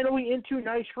 and finally into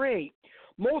nitrate.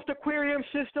 Most aquarium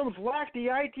systems lack the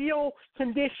ideal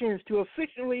conditions to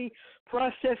efficiently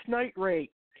process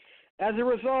nitrate. As a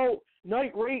result,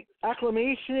 nitrate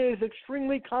acclimation is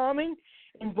extremely common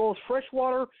in both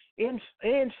freshwater and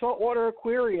saltwater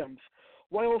aquariums.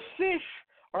 While fish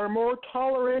are more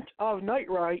tolerant of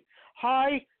nitrite,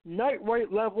 high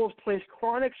nitrite levels place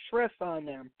chronic stress on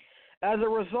them. As a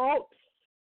result,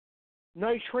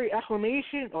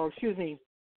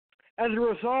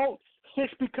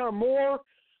 fish become more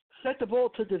susceptible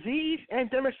to disease and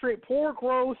demonstrate poor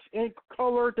growth and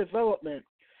color development.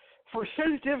 For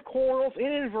sensitive corals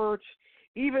and inverts,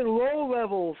 even low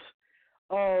levels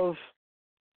of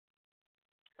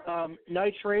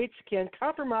nitrates can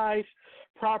compromise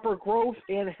proper growth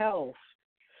and health.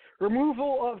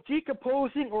 Removal of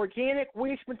decomposing organic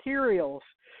waste materials.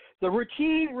 The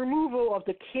routine removal of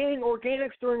decaying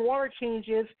organics during water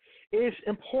changes is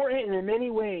important in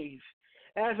many ways.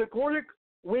 As organic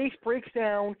waste breaks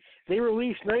down, they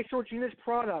release nitrogenous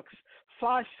products,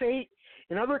 phosphate,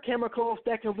 and other chemicals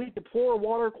that can lead to poor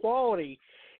water quality.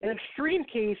 In extreme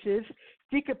cases,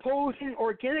 decomposing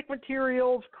organic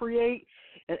materials create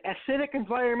an acidic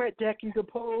environment that can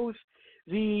compose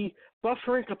the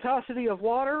buffering capacity of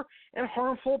water, and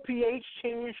harmful pH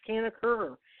change can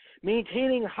occur.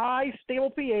 Maintaining high,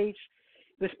 stable pH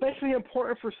is especially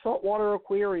important for saltwater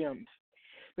aquariums.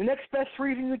 The next best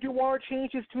reason to do water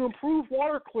changes is to improve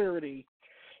water clarity.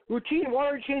 Routine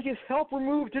water changes help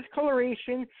remove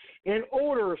discoloration and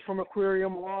odors from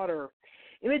aquarium water.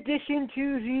 In addition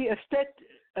to the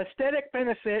aesthetic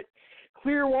benefit,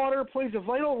 clear water plays a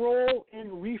vital role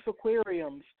in reef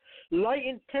aquariums. Light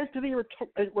intensity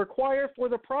required for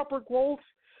the proper growth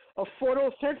of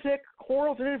photosynthetic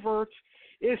corals and inverts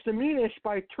is diminished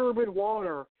by turbid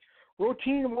water.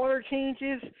 Routine water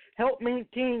changes help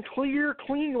maintain clear,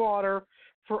 clean water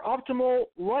for optimal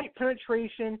light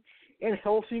penetration and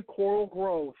healthy coral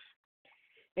growth.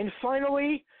 And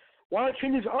finally, water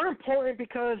changes are important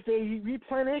because they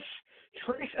replenish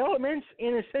trace elements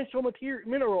and essential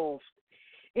minerals.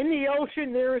 In the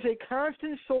ocean, there is a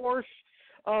constant source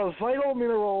of vital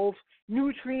minerals,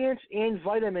 nutrients, and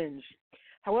vitamins.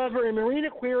 However, in marine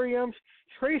aquariums,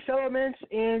 trace elements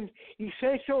and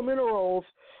essential minerals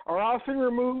are often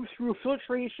removed through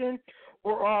filtration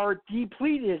or are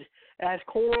depleted as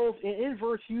corals and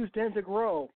inverts use them to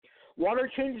grow. Water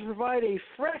changes provide a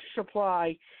fresh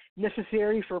supply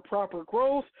necessary for proper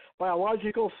growth,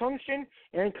 biological function,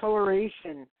 and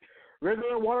coloration.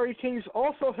 Regular water changes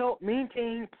also help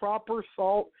maintain proper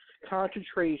salt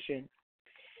concentration.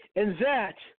 And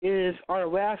that is our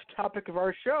last topic of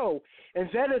our show, and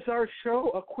that is our show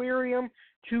Aquarium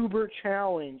Tuber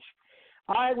Challenge.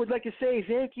 I would like to say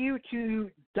thank you to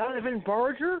Donovan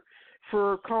Barger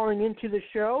for calling into the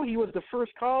show. He was the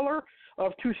first caller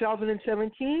of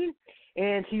 2017,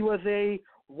 and he was a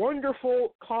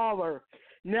wonderful caller.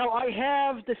 Now, I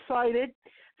have decided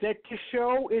that the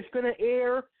show is going to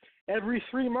air every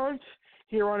 3 months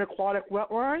here on Aquatic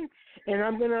Wetline, and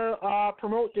I'm going to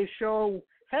promote this show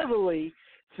heavily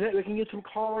so that we can get some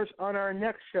callers on our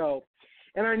next show.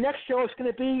 And our next show is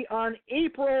going to be on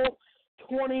April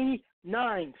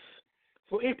 29th.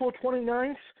 So April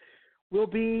 29th will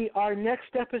be our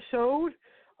next episode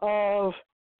of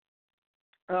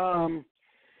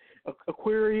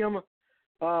Aquarium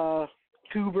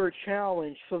Tuber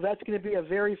Challenge. So that's going to be a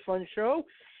very fun show,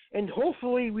 and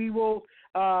hopefully we will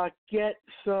get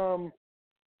some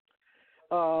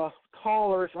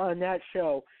callers on that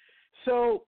show.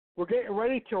 So we're getting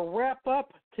ready to wrap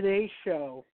up today's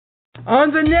show.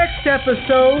 On the next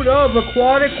episode of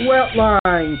Aquatic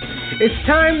Wetline, it's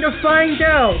time to find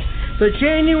out the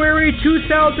January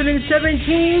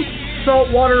 2017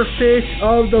 Saltwater Fish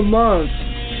of the Month.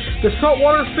 The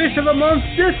Saltwater Fish of the Month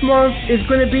this month is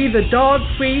going to be the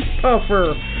Dog-Faced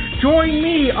Puffer. Join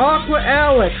me, Aqua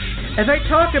Alex, as I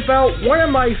talk about one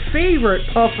of my favorite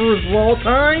puffers of all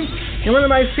time and one of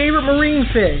my favorite marine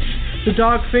fish, the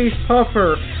Dog-Faced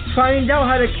Puffer. Find out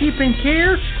how to keep and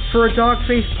care for a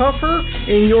dog-faced puffer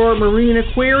in your marine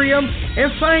aquarium,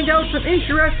 and find out some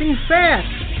interesting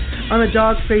facts on a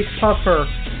dog-faced puffer.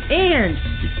 And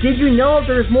did you know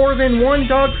there's more than one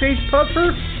dog-faced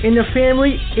puffer in the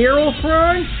family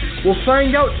Aerothron? We'll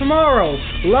find out tomorrow,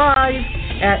 live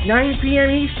at 9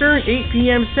 p.m. Eastern, 8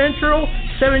 p.m. Central,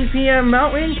 7 p.m.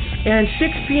 Mountain, and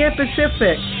 6 p.m.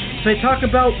 Pacific. So I talk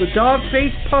about the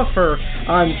dog-faced puffer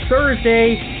on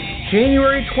Thursday,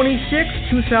 January 26,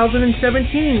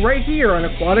 2017, right here on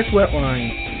Aquatic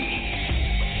Wetline.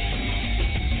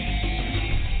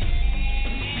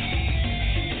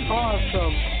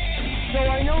 Awesome. So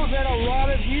I know that a lot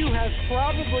of you have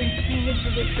probably tuned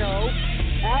into the show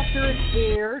after it's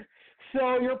aired,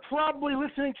 so you're probably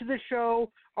listening to the show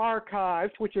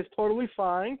archived, which is totally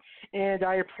fine, and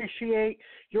I appreciate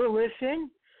your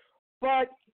listen, but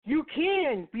you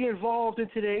can be involved in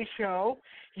today's show.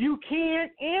 You can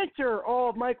answer all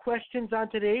of my questions on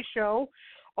today's show.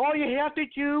 All you have to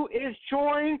do is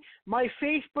join my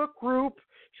Facebook group,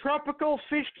 Tropical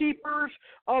Fish Keepers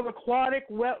of Aquatic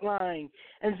Wetline.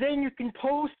 And then you can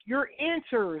post your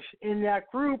answers in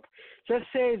that group. Just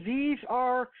say, these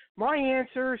are my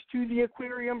answers to the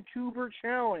Aquarium Tuber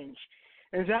Challenge.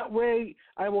 And that way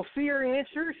I will see your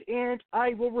answers and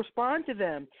I will respond to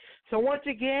them. So once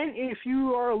again, if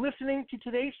you are listening to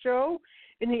today's show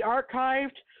in the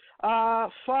archived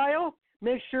file,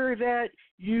 make sure that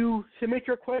you submit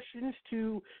your questions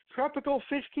to Tropical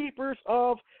Fish Keepers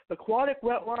of Aquatic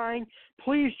Wetline.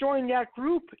 Please join that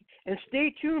group and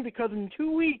stay tuned, because in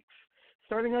 2 weeks,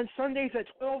 starting on Sundays at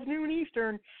 12 noon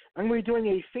Eastern, I'm going to be doing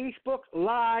a Facebook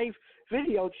Live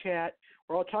video chat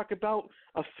where I'll talk about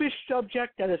a fish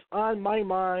subject that is on my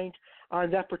mind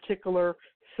on that particular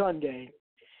Sunday.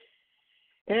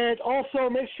 And also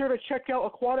make sure to check out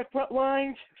Aquatic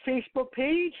Wetline's Facebook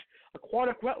page,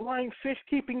 Aquatic Wetline Fish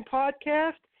Keeping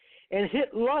Podcast, and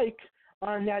hit like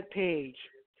on that page.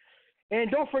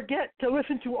 And don't forget to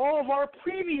listen to all of our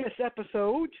previous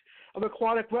episodes of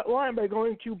Aquatic Wetline by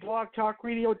going to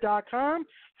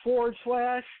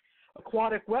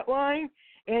blogtalkradio.com/Aquatic Wetline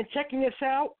and checking us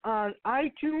out on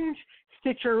iTunes,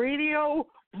 Stitcher Radio,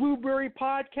 Blueberry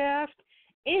Podcast,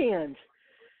 and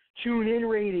TuneIn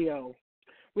Radio.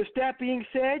 With that being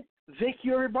said, thank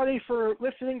you everybody for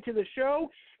listening to the show,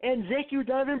 and thank you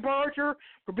Donovan Barger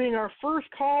for being our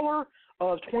first caller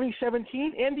of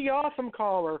 2017 and the awesome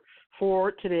caller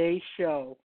for today's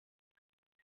show.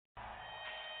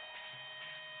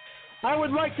 I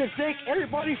would like to thank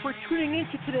everybody for tuning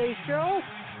into today's show.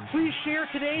 Please share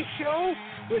today's show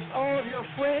with all of your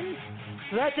friends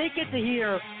so that they get to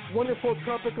hear wonderful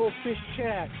tropical fish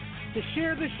chat. To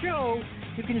share the show,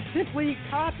 you can simply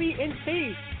copy and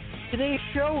paste today's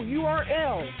show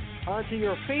URL onto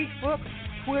your Facebook,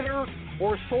 Twitter,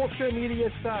 or social media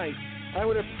site. I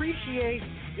would appreciate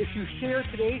if you share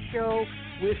today's show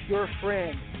with your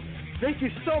friends. Thank you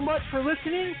so much for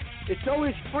listening. It's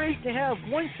always great to have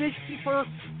one fish keeper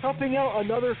helping out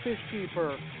another fish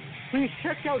keeper. Please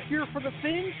check out Here for the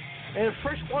Fins and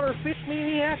Freshwater Fish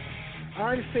Maniac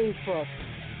on Facebook.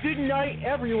 Good night,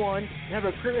 everyone, and have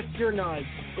a great rest of your night.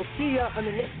 We'll see you on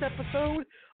the next episode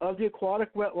of the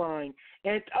Aquatic Wetline.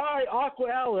 And I, Aqua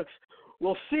Alex,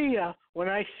 will see ya when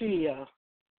I see ya.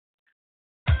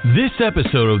 This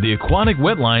episode of the Aquatic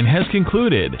Wetline has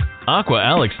concluded. Aqua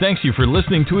Alex thanks you for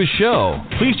listening to his show.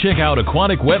 Please check out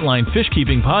Aquatic Wetline Fish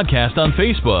Keeping Podcast on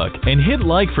Facebook and hit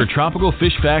like for tropical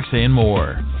fish facts and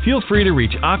more. Feel free to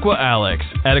reach Aqua Alex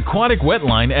at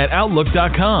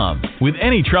aquaticwetline@outlook.com with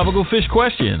any tropical fish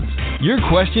questions. Your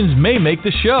questions may make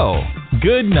the show.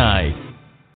 Good night.